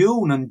of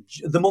June and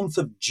the month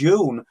of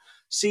June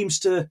seems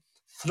to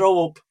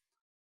throw up,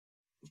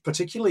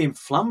 particularly in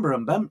Flamborough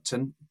and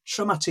Bempton,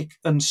 traumatic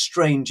and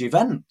strange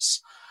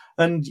events,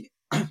 and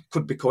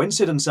could be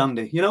coincidence,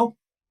 Andy.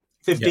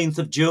 15th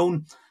of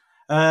June.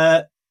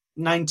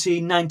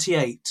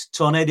 1998,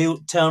 tornado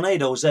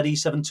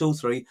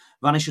ZE723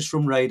 vanishes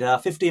from radar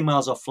 15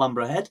 miles off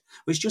Flamborough Head,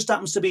 which just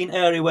happens to be an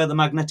area where the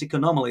magnetic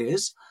anomaly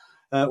is,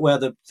 where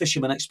the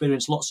fishermen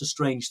experience lots of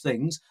strange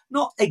things.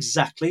 Not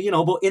exactly,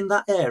 but in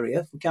that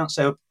area. We can't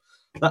say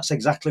that's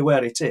exactly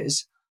where it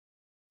is.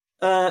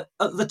 At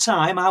the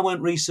time, I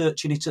weren't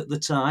researching it at the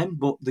time,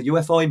 but the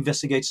UFO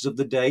investigators of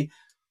the day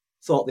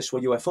thought this were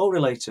UFO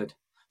related.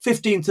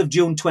 15th of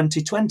June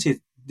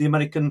 2020, the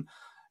American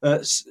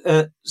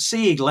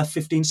Sea Eagle,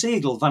 F-15 Sea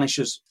Eagle,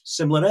 vanishes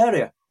similar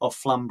area off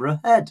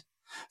Flamborough Head.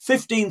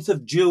 15th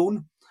of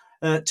June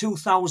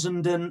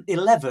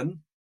 2011,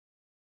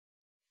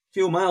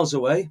 few miles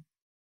away,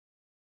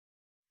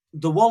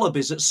 the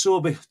wallabies at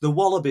Sowerby,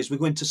 we're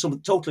going to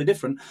something totally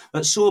different,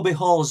 at Sowerby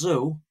Hall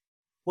Zoo,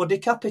 were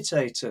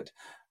decapitated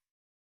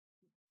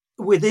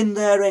within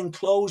their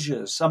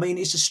enclosures. I mean,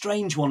 it's a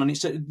strange one, and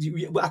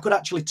I could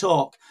actually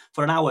talk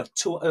for an hour,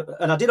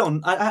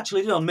 and I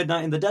actually did on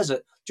Midnight in the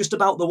Desert, just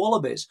about the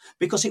wallabies,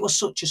 because it was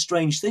such a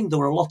strange thing. There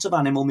were a lot of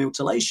animal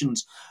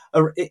mutilations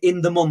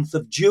in the month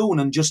of June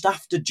and just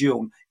after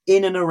June,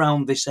 in and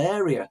around this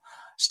area.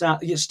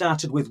 It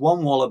started with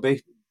one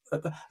wallaby,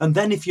 and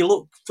then if you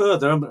look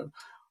further,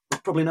 I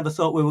probably never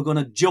thought we were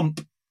going to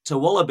jump to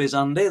wallabies,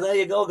 Andy. There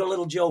you go, got a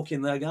little joke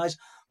in there, guys.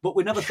 But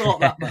we never thought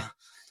that.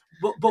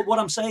 But what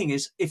I'm saying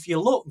is, if you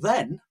look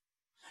then,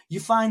 you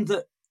find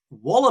that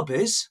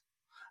wallabies,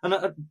 and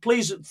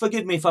please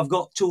forgive me if I've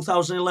got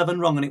 2011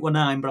 wrong and it were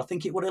 9, but I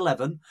think it were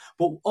 11,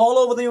 but all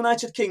over the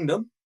United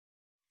Kingdom,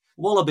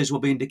 wallabies were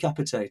being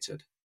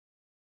decapitated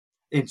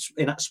in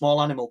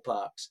small animal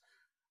parks.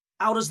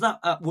 How does that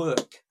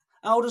work?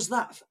 How does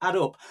that add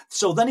up?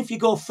 So then if you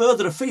go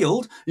further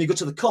afield, you go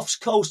to the Coffs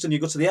Coast and you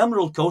go to the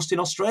Emerald Coast in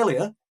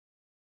Australia,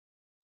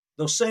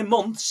 those same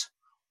months,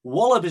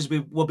 wallabies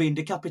were being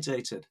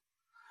decapitated.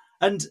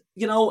 And,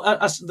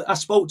 I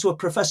spoke to a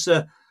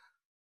Professor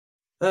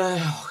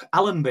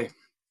Allenby,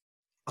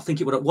 I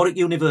think it was at Warwick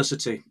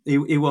University. He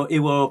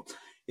were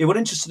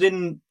interested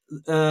in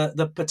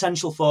the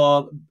potential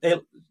for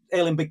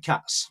alien big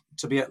cats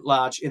to be at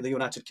large in the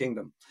United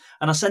Kingdom.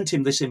 And I sent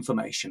him this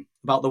information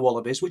about the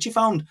wallabies, which he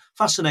found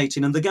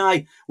fascinating. And the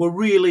guy were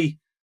really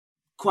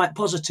quite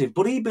positive,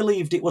 but he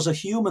believed it was a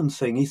human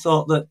thing. He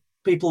thought that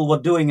people were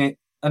doing it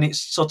and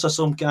it's sort of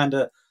some kind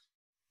of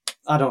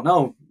I don't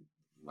know.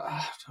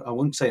 I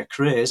wouldn't say a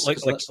craze.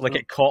 Like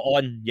it caught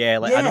on. Yeah,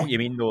 I know what you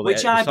mean, though.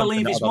 Which It was I something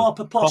believe that is other more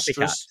preposterous.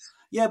 copycats.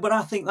 Yeah, but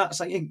I think that's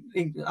like,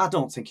 I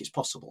don't think it's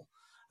possible.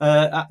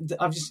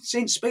 I've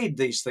seen speed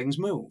these things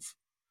move.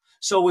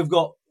 So we've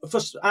got,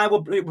 first,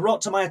 it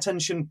brought to my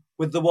attention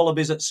with the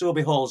wallabies at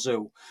Sobe Hall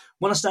Zoo.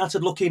 When I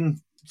started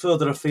looking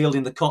further afield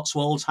in the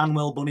Cotswolds,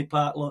 Hanwell, Bunny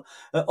Park,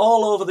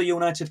 all over the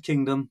United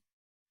Kingdom,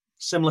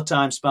 similar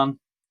time span,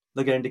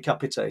 they're getting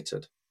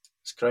decapitated.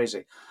 It's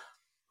crazy.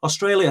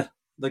 Australia,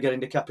 they're getting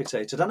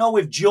decapitated. I know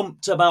we've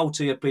jumped about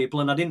here,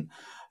 people, and I didn't,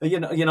 you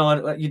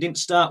didn't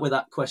start with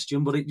that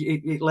question, but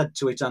it led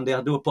to it, Andy.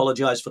 I do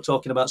apologise for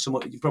talking about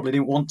something you probably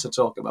didn't want to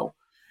talk about.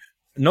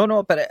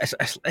 No, but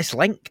it's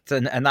linked,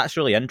 and that's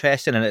really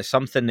interesting, and it's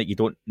something that you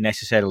don't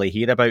necessarily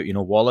hear about.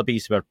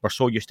 Wallabies, we're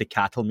so used to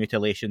cattle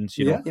mutilations,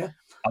 know. Yeah.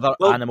 Other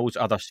animals,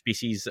 other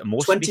species,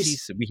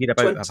 species we hear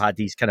about have had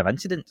these kind of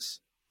incidents.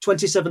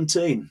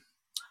 2017,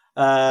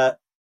 I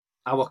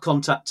was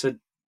contacted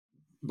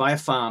by a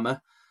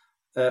farmer.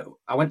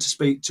 I went to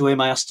speak to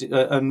him. I asked,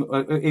 and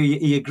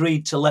he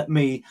agreed to let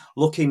me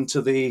look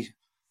into the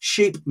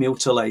sheep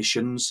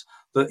mutilations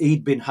that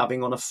he'd been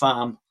having on a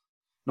farm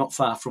not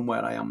far from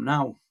where I am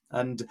now.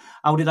 And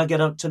how did I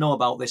get to know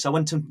about this? I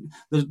went to,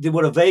 there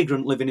were a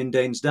vagrant living in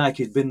Danesdyke.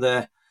 He'd been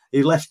there.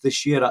 He left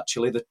this year,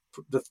 actually. They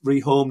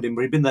rehomed him,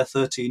 but he'd been there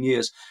 13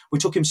 years. We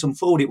took him some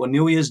food. It was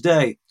New Year's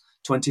Day,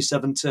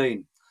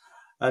 2017.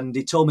 And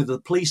he told me that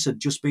the police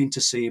had just been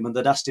to see him and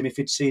they'd asked him if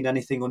he'd seen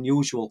anything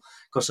unusual,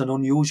 because an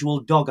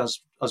unusual dog has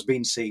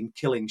been seen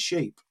killing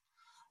sheep.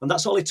 And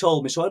that's all he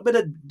told me. So I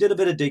did a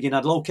bit of digging.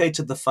 I'd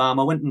located the farm.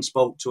 I went and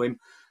spoke to him.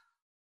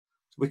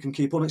 We can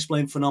keep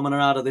unexplained phenomena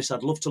out of this.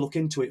 I'd love to look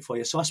into it for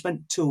you. So I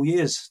spent 2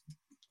 years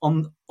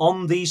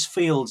on these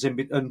fields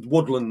and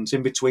woodlands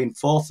in between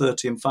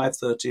 4:30 and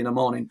 5:30 in the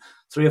morning,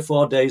 3 or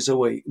 4 days a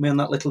week. Me and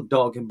that little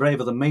dog, and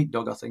braver than meat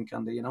dog, I think,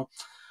 Andy,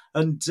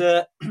 And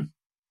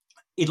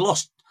he'd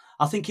lost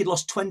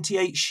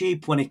 28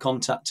 sheep when he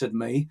contacted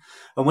me.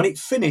 And when it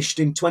finished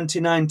in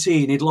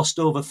 2019, he'd lost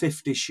over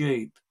 50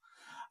 sheep.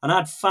 And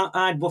I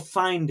was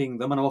finding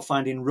them, and I was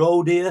finding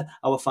roe deer,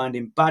 I was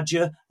finding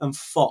badger and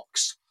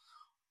fox.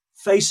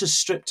 Faces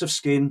stripped of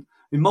skin,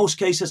 in most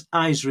cases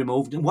eyes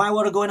removed. And why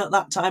were I going at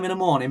that time in the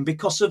morning?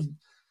 Because of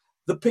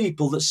the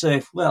people that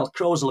say, well,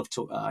 crows will have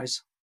took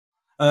eyes.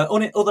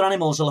 Other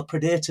animals will have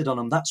predated on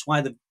them. That's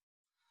why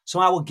So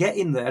I will get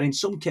in there. In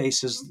some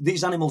cases,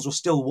 these animals were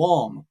still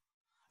warm.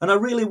 And I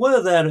really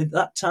were there at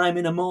that time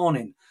in the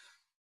morning.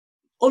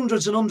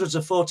 Hundreds and hundreds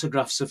of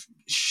photographs of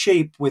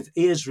sheep with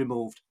ears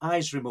removed,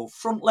 eyes removed,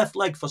 front left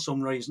leg for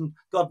some reason,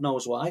 God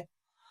knows why.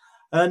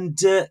 And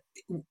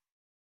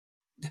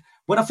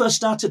when I first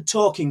started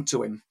talking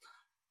to him,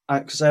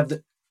 because I have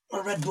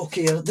a red book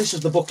here. This is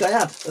the book I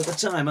had at the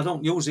time. I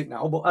don't use it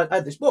now, but I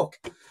had this book.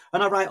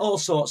 And I write all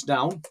sorts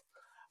down.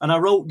 And I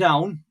wrote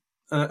down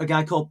a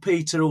guy called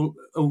Peter who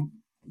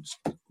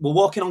were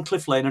walking on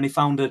Cliff Lane, and he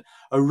found a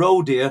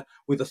roe deer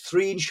with a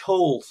 3-inch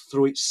hole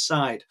through its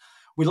side.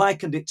 We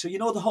likened it to,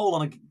 the hole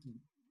on a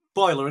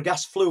boiler, a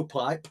gas flue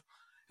pipe.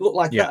 It looked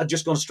like that had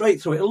just gone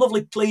straight through it. A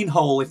lovely clean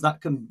hole, if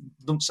that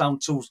don't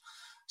sound too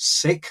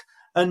sick.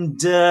 And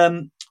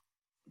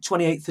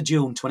 28th of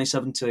June,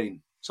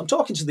 2017. So I'm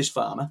talking to this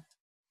farmer,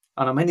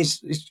 and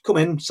he's come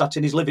in, sat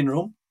in his living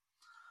room,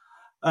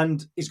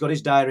 and he's got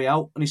his diary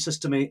out, and he says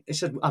to me, he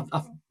said,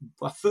 I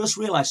first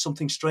realised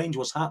something strange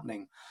was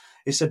happening.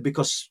 He said,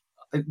 because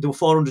there were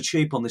 400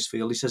 sheep on this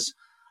field. He says,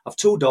 I've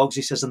 2 dogs,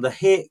 he says, and the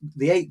hate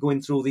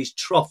going through these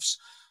troughs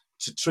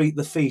to treat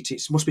the feet.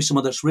 It must be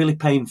something that's really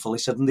painful. He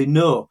said, and they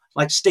know,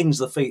 like stings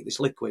the feet, this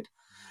liquid.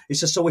 He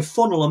says, so we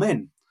funnel them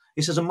in.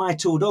 He says, and my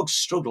 2 dogs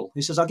struggle.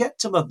 He says, I get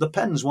to the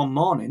pens one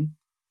morning.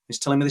 He's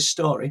telling me this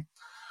story.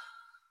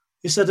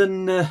 He said,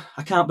 and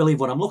I can't believe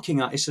what I'm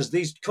looking at. He says,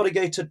 these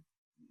corrugated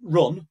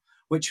run,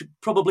 which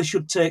probably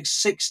should take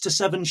 6 to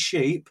 7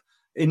 sheep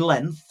in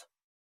length,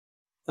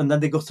 and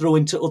then they go through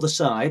into other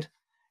side.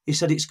 He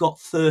said, it's got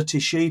 30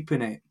 sheep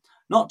in it.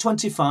 Not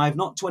 25,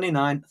 not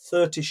 29,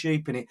 30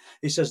 sheep in it.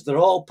 He says, they're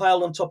all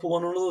piled on top of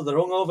one another. They're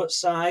hung over at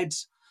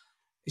sides.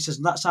 He says,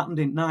 and that's happened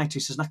in night. He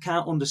says, and I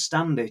can't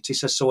understand it. He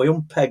says, so I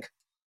unpeg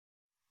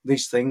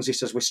these things. He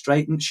says, we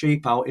straightened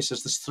sheep out. He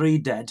says, there's 3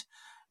 dead,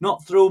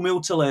 not through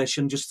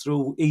mutilation, just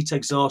through heat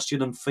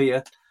exhaustion and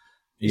fear.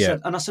 He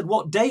said, and I said,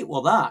 what date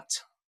was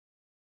that?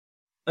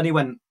 And he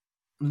went,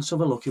 let's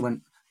have a look. He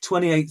went,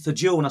 28th of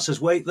June. I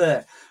says, wait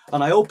there.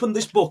 And I opened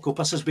this book up.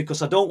 I says,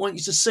 because I don't want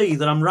you to see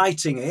that I'm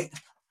writing it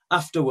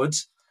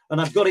afterwards.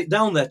 And I've got it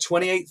down there,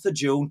 28th of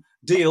June,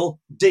 deer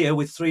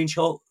with 3-inch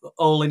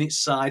hole in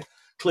its side,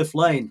 Cliff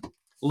Lane,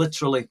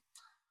 literally.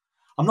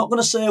 I'm not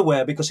going to say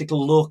where because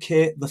it'll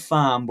locate the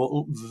farm, but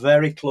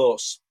very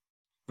close,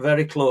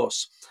 very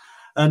close.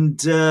 And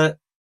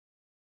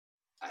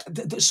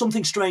there's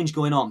something strange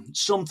going on.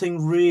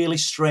 Something really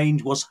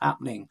strange was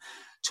happening.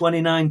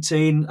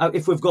 2019,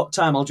 if we've got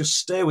time, I'll just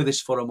stay with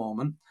this for a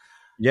moment.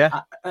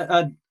 Yeah.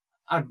 I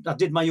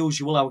did my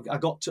usual. I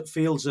got to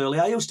fields early.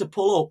 I used to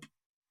pull up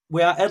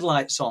with our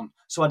headlights on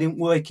so I didn't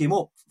wake him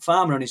up,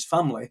 farmer and his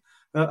family,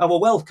 I were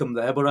welcome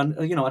there, but I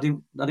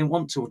didn't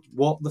want to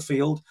walk the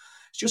field.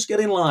 It's just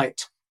getting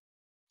light,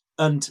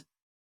 and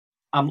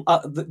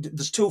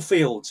there's two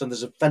fields, and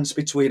there's a fence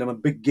between them, a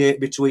big gate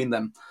between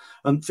them,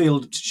 and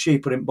field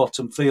sheep are in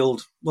bottom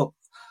field. Well,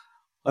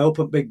 I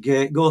open big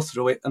gate, go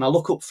through it, and I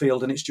look up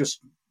field, and it's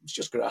just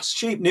grass.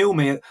 Sheep knew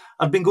me.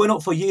 I'd been going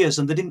up for years,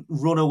 and they didn't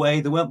run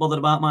away. They weren't bothered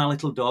about my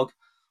little dog.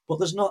 But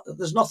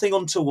there's nothing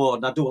untoward.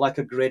 And I do like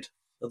a grid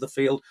of the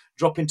field.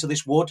 Drop into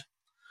this wood,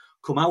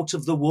 come out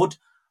of the wood.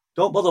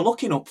 Don't bother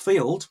looking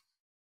upfield.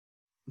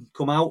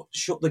 Come out,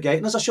 shut the gate,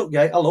 and as I shut the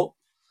gate, I look.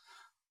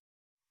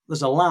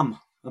 There's a lamb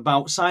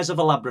about size of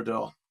a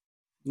Labrador.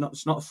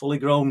 It's not a fully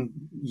grown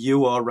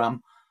ewe or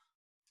ram.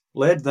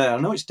 Laid there. I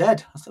know it's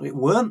dead. I thought it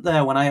weren't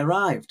there when I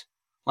arrived.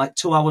 Like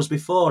 2 hours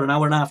before, an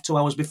hour and a half, 2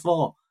 hours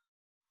before.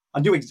 I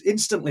knew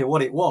instantly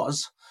what it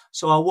was.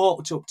 So I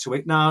walked up to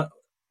it. Now,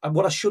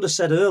 what I should have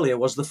said earlier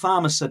was the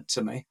farmer said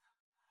to me,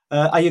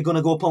 are you going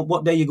to go up on,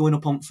 what day are you going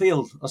up on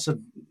field? I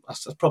said,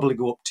 I'll probably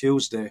go up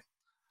Tuesday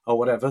or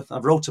whatever. I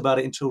wrote about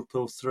it in Truth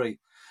Proof 3.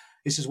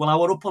 He says, well, I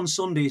were up on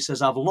Sunday. He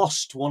says, I've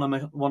lost one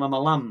of my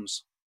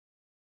lambs.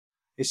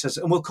 He says,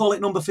 and we'll call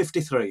it number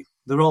 53.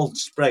 They're all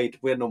sprayed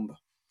with a number.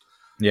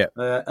 Yeah.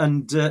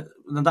 And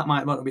that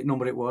might not be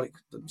number it was.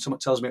 Someone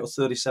tells me it was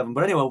 37.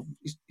 But anyway,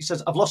 he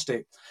says, I've lost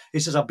it. He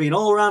says, I've been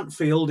all around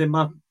field in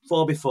my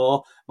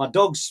 4x4. My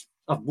dog's,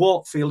 I've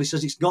walked field. He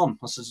says, it's gone.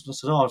 I said,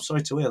 oh, I'm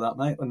sorry to hear that,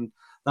 mate. And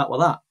that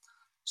was that.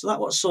 So that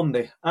was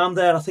Sunday. I'm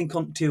there, I think,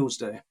 on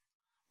Tuesday.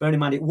 Bear in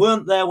mind, it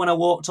weren't there when I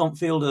walked on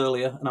field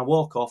earlier, and I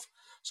walk off.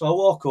 So I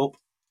walk up.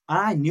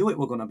 I knew it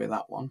were going to be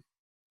that one.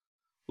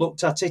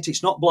 Looked at it.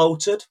 It's not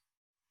bloated.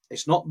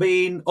 It's not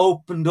been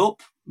opened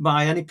up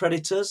by any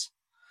predators.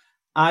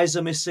 Eyes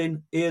are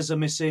missing. Ears are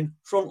missing.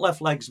 Front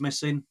left leg's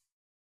missing.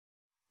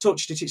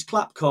 Touched it. It's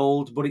clap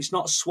cold, but it's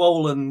not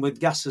swollen with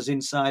gases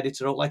inside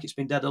it or look like it's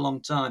been dead a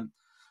long time.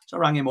 So I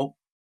rang him up.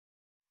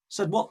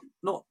 Said, what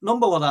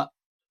number was that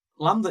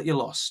lamb that you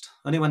lost?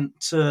 And he went,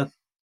 I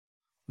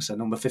said,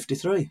 number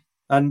 53.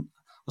 And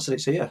I said,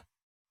 it's here.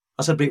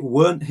 I said, but it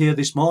weren't here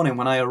this morning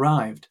when I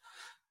arrived.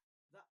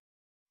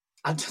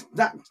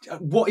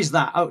 What is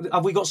that?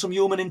 Have we got some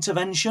human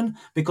intervention?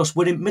 Because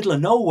we're in the middle of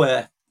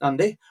nowhere,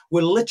 Andy.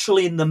 We're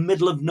literally in the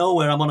middle of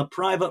nowhere. I'm on a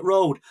private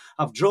road.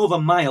 I've drove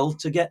a mile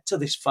to get to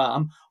this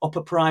farm up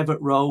a private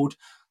road.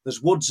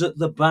 There's woods at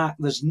the back.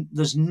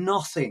 There's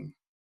nothing.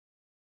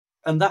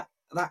 And that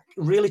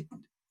really,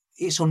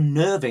 it's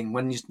unnerving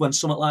when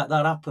something like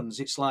that happens.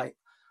 It's like,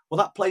 well,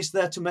 that place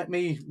there to make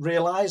me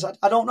realise.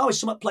 I don't know. Is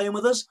something playing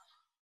with us?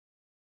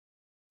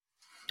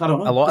 I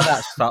don't know. A lot of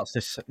that starts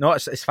to... No,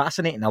 it's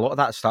fascinating. A lot of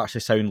that starts to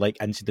sound like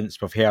incidents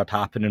we've heard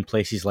happen in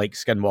places like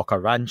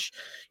Skinwalker Ranch.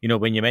 You know,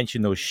 when you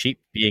mention those sheep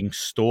being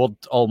stored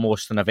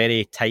almost in a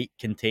very tight,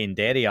 contained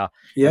area,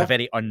 in a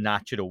very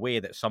unnatural way,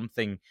 that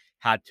something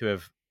had to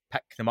have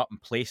picked them up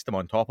and placed them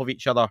on top of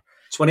each other.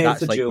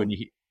 28th of June. When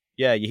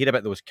you hear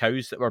about those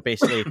cows that were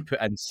basically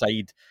put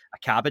inside a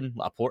cabin,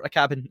 like a porta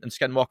cabin in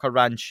Skinwalker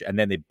Ranch, and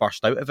then they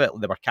burst out of it.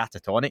 They were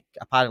catatonic,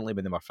 apparently,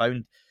 when they were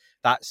found.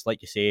 That's,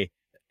 like you say,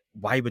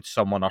 why would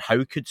someone, or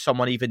how could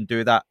someone even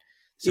do that?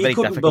 It's a very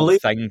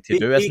difficult thing to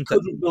do, isn't it? He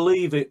couldn't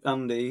believe it,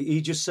 Andy.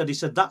 He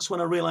said, that's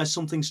when I realised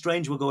something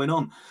strange was going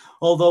on.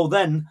 Although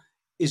then,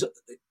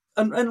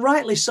 and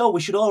rightly so, we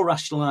should all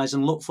rationalise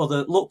and look for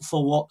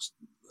what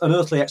an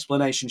earthly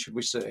explanation, should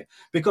we say.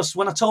 Because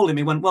when I told him,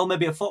 he went, well,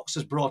 maybe a fox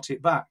has brought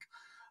it back.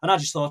 And I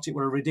just thought it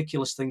were a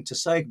ridiculous thing to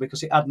say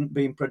because it hadn't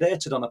been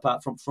predated on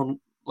apart from front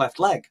left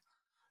leg,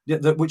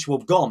 which were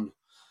gone.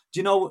 Do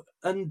you know?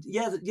 And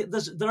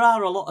there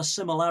are a lot of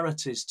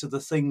similarities to the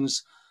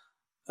things.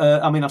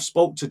 I've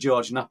spoke to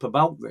George Knapp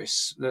about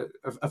this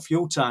a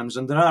few times,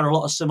 and there are a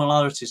lot of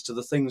similarities to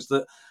the things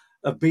that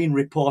have been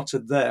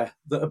reported there,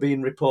 that are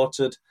being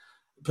reported,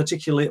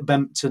 particularly at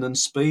Bempton and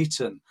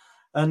Speeton.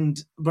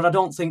 But I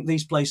don't think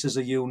these places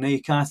are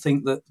unique. I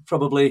think that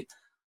probably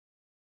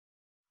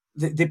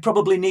they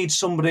probably need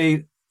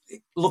somebody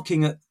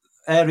looking at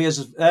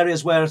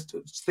areas where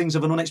things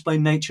of an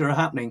unexplained nature are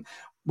happening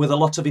with a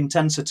lot of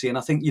intensity, and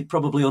I think you'd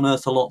probably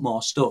unearth a lot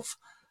more stuff.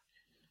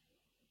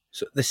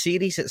 So the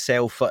series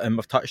itself, and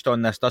we've touched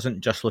on this, doesn't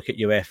just look at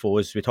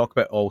UFOs. We talk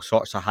about all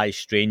sorts of high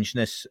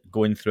strangeness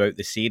going throughout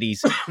the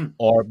series.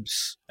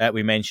 Orbs,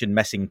 we mentioned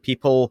missing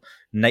people,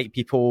 night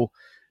people.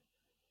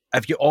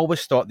 Have you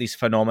always thought these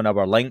phenomena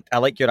were linked? I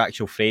like your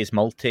actual phrase,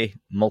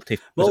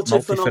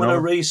 multi-phenomena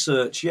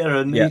research,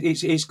 and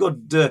it's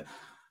good.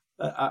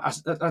 I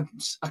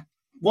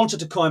wanted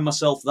to coin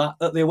myself that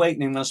at the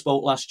Awakening when I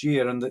spoke last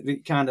year, and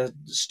it kind of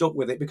stuck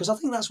with it because I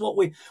think that's what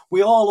we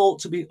all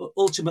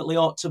ultimately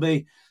ought to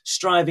be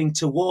striving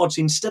towards,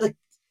 instead of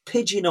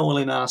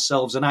pigeonholing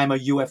ourselves. And I'm a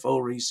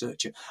UFO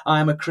researcher,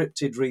 I'm a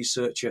cryptid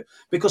researcher,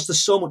 because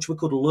there's so much we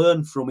could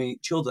learn from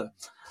each other.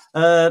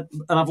 And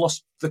I've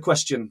lost the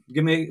question.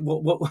 Give me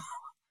what?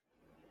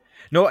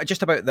 No,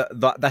 just about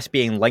this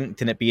being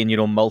linked and it being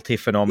your own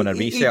multi-phenomena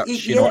research.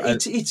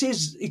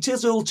 It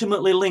is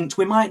ultimately linked.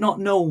 We might not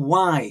know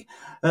why.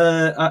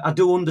 I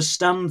do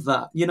understand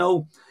that. You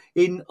know,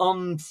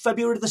 On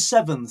February the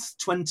 7th,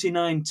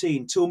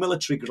 2019, two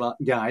military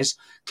guys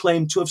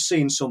claimed to have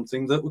seen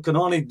something that we can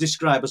only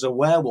describe as a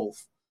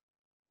werewolf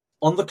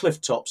on the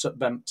cliff tops at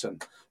Bempton.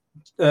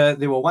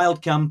 They were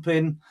wild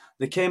camping.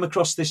 They came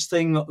across this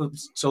thing,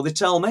 so they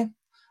tell me,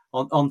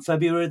 on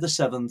February the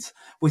 7th.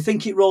 We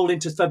think it rolled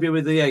into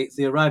February the 8th.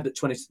 They arrived at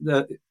 20,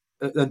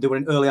 and they were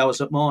in early hours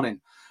of morning.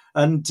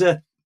 And,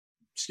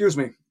 excuse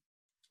me,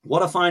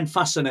 what I find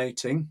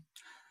fascinating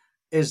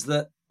is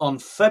that on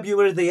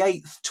February the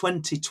 8th,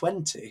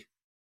 2020,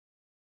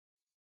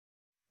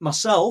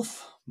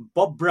 myself,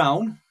 Bob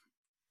Brown,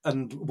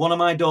 and one of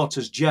my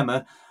daughters,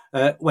 Gemma,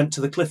 went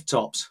to the cliff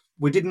tops.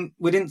 We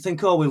didn't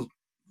think,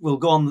 we'll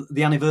go on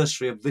the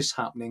anniversary of this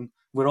happening.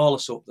 We're all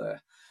us up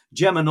there.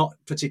 Gemma, not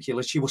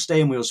particularly. She was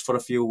staying with us for a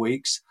few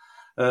weeks.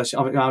 I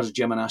was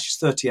Gemma now. She's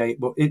 38,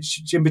 but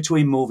she's in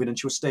between moving, and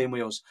she was staying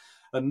with us.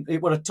 And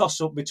it was a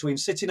toss-up between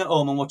sitting at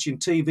home and watching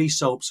TV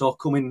soaps or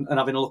coming and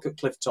having a look at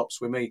cliff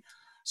tops with me.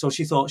 So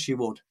she thought she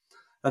would.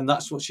 And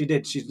that's what she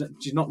did. She's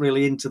not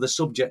really into the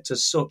subject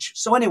as such.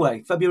 So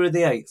anyway, February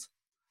the 8th.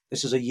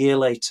 This is a year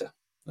later,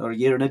 or a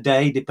year and a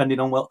day, depending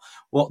on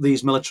what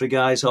these military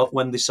guys, or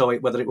when they saw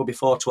it, whether it would be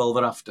 4:12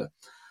 or after.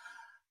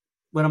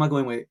 Where am I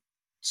going with it?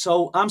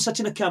 So I'm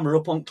setting a camera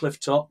up on cliff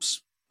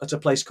tops at a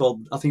place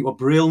called, I think,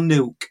 Brill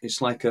Nook.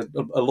 It's like a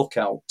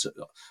lookout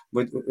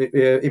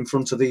in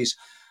front of these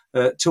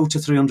 200 to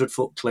 300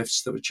 foot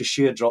cliffs that were just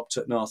sheer dropped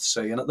at North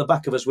Sea. And at the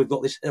back of us, we've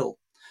got this hill.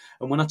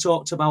 And when I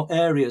talked about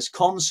areas,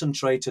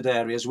 concentrated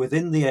areas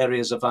within the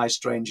areas of high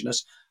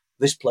strangeness,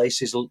 this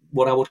place is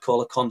what I would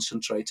call a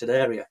concentrated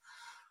area.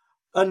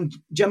 And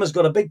Gemma's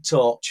got a big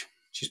torch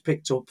she's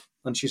picked up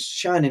and she's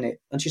shining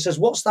it. And she says,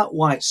 "What's that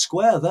white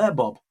square there,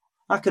 Bob?"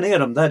 I can hear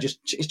them.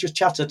 It's just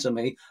chatter to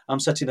me. I'm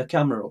setting a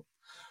camera up.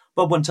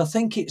 Bob went, "I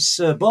think it's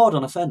a board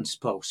on a fence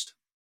post."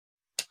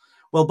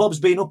 Well, Bob's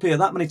been up here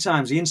that many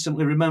times, he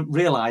instantly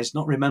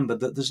remembered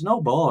that there's no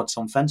boards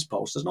on fence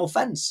posts. There's no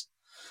fence.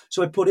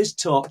 So he put his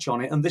torch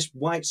on it, and this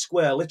white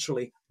square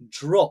literally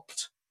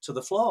dropped to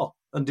the floor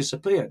and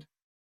disappeared.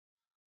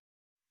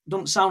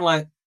 Doesn't sound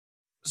like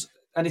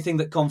anything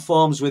that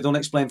conforms with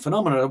unexplained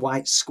phenomena, a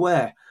white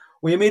square.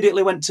 We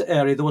immediately went to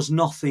area. There was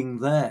nothing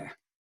there.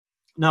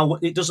 Now,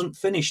 it doesn't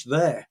finish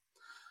there.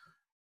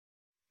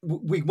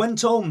 We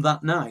went home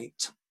that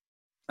night,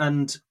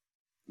 and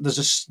there's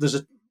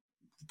a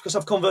because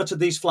I've converted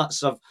these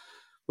flats,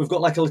 we've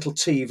got like a little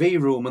TV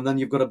room, and then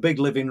you've got a big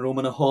living room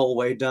and a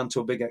hallway down to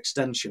a big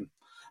extension.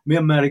 Me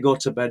and Mary go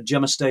to bed.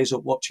 Gemma stays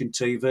up watching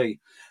TV.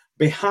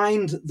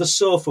 Behind the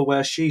sofa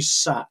where she's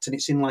sat, and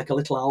it's in like a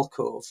little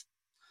alcove,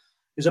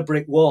 is a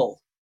brick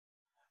wall.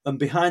 And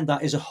behind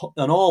that is an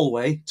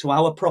hallway to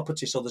our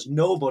property, so there's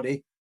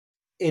nobody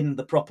in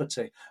the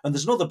property. And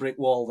there's another brick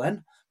wall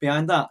then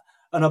behind that.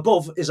 And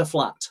above is a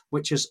flat,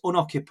 which is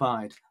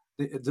unoccupied.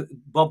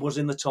 Bob was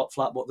in the top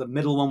flat, but the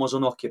middle one was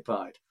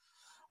unoccupied.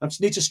 I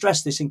just need to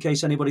stress this in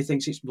case anybody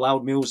thinks it's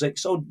loud music.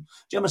 So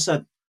Gemma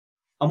said,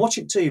 "I'm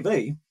watching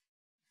TV,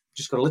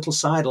 just got a little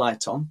side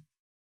light on,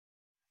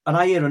 and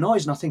I hear a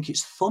noise, and I think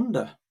it's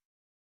thunder."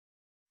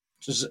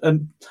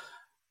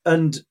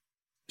 And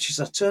she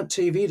said, "I turned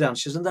TV down."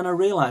 She said, "And then I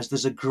realised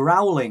there's a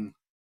growling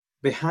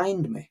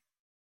behind me."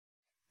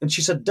 And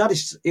she said, "Dad,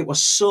 it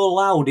was so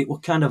loud, it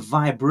would kind of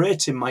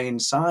vibrate in my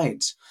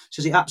insides."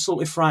 She says, "It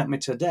absolutely frightened me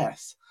to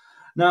death."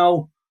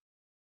 Now,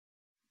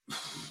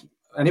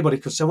 anybody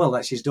could say, well,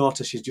 that's his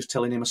daughter, she's just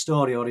telling him a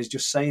story, or he's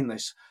just saying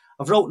this.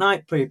 I've wrote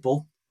night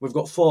people. We've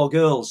got 4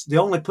 girls. The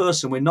only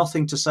person with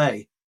nothing to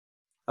say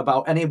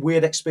about any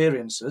weird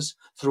experiences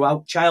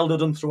throughout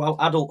childhood and throughout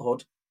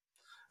adulthood,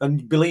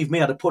 and believe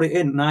me, I'd have put it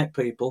in night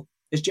people,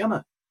 is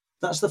Gemma.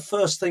 That's the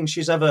first thing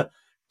she's ever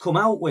come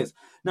out with.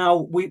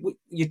 Now,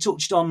 you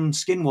touched on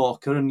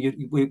Skinwalker, and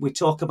we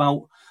talk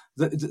about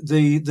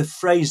the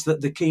phrase that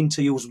they're keen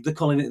to use. They're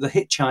calling it the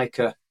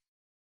hitchhiker.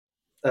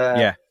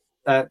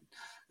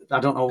 I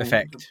don't know.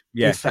 Effect.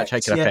 Yeah,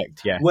 hitchhiker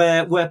effect. Yeah.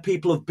 Where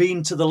people have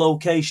been to the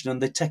location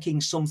and they're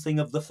taking something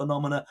of the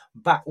phenomena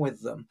back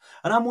with them.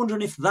 And I'm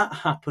wondering if that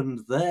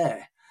happened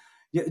there.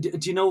 Do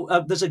you know,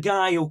 there's a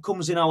guy who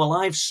comes in our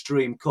live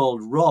stream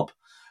called Rob,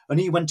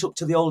 and he went up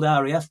to the old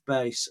RAF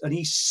base, and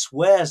he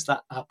swears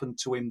that happened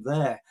to him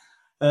there.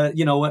 And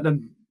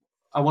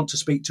I want to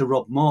speak to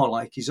Rob more.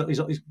 Like his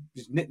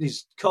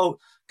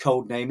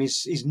code name,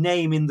 his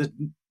name in the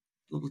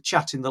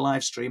chat in the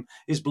live stream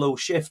is Blue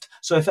Shift.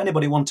 So if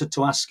anybody wanted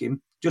to ask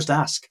him, just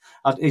ask.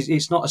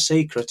 It's not a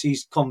secret.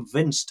 He's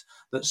convinced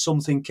that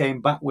something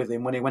came back with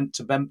him when he went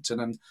to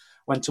Bempton and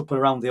went up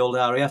around the old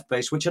RAF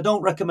base, which I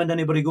don't recommend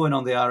anybody going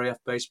on the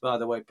RAF base, by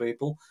the way,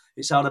 people.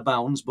 It's out of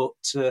bounds, but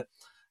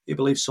he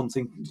believes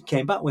something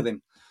came back with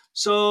him.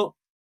 So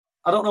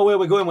I don't know where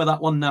we're going with that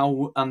one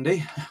now,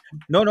 Andy.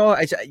 No.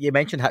 You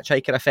mentioned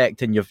Hitchhiker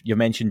Effect, and you've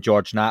mentioned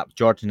George Knapp.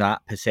 George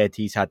Knapp has said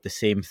he's had the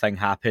same thing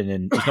happen,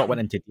 and he's not went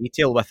into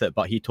detail with it,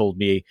 but he told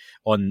me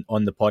on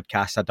the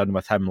podcast I'd done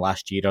with him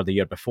last year or the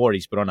year before,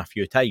 he's been on a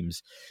few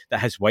times,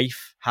 that his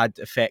wife had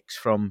effects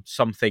from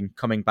something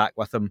coming back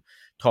with him.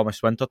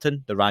 Thomas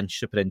Winterton, the ranch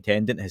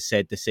superintendent, has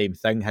said the same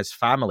thing. His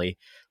family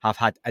have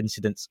had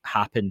incidents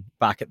happen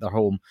back at their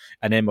home,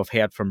 and then we've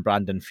heard from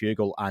Brandon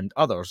Fugel and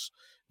others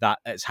that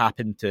it's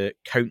happened to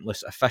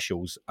countless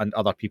officials and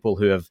other people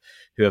who have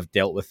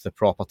dealt with the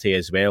property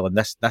as well. And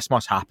this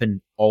must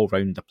happen all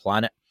around the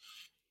planet.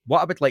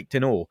 What I would like to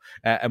know,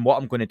 and what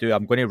I'm going to do,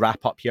 I'm going to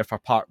wrap up here for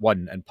part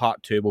 1, and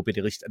part 2 will be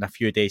released in a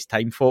few days'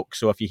 time,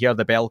 folks. So if you hear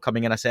the bell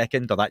coming in a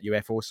second, or that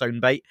UFO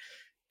soundbite,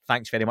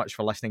 thanks very much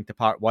for listening to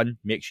part 1.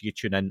 Make sure you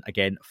tune in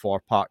again for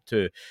part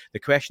 2. The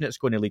question that's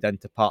going to lead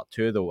into part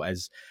 2, though,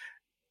 is,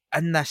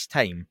 in this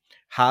time,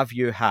 have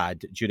you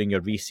had, during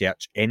your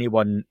research,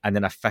 anyone in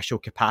an official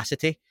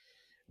capacity,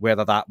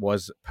 whether that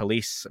was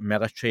police,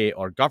 military,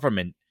 or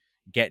government,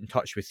 get in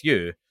touch with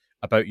you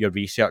about your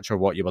research or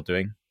what you were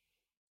doing?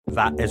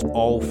 That is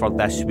all for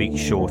this week's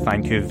show.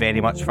 Thank you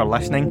very much for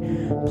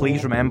listening.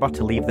 Please remember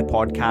to leave the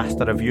podcast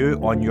a review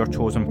on your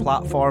chosen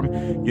platform.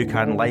 You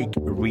can like,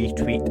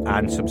 retweet,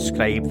 and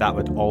subscribe. That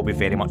would all be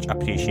very much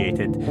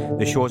appreciated.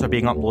 The shows are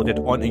being uploaded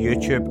onto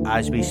YouTube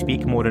as we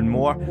speak more and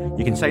more.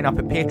 You can sign up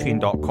at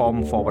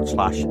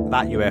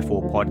patreon.com/That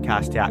UFO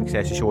podcast to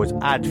access the shows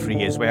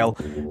ad-free as well.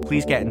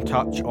 Please get in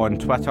touch on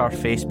Twitter,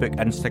 Facebook,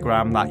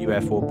 Instagram, That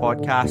UFO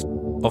podcast.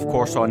 Of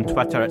course, on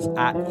Twitter, it's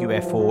at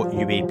UFO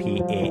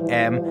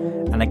UAPAM.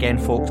 And again,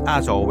 folks,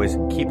 as always,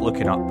 keep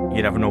looking up.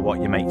 You never know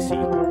what you might see.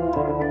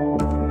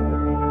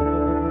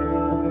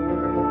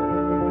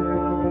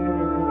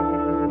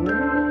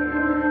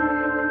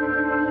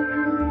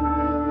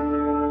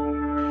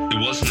 It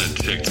wasn't a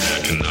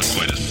tic-tac and not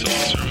quite a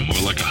saucer, more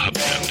like a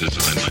hubcap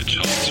designed by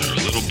Chaucer, a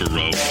little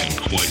baroque and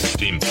quite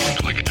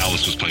steampunk, like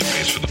Alice was playing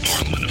bass for the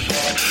Parliament of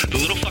Folk. The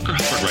little fucker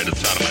hovered right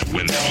outside of my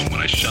window, and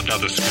when I shoved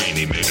out the screen,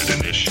 he made it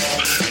an issue.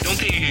 I don't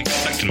think he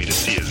expected me to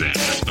see his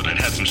ass, but I'd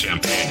had some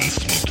champagne and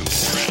smoked a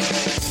little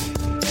around.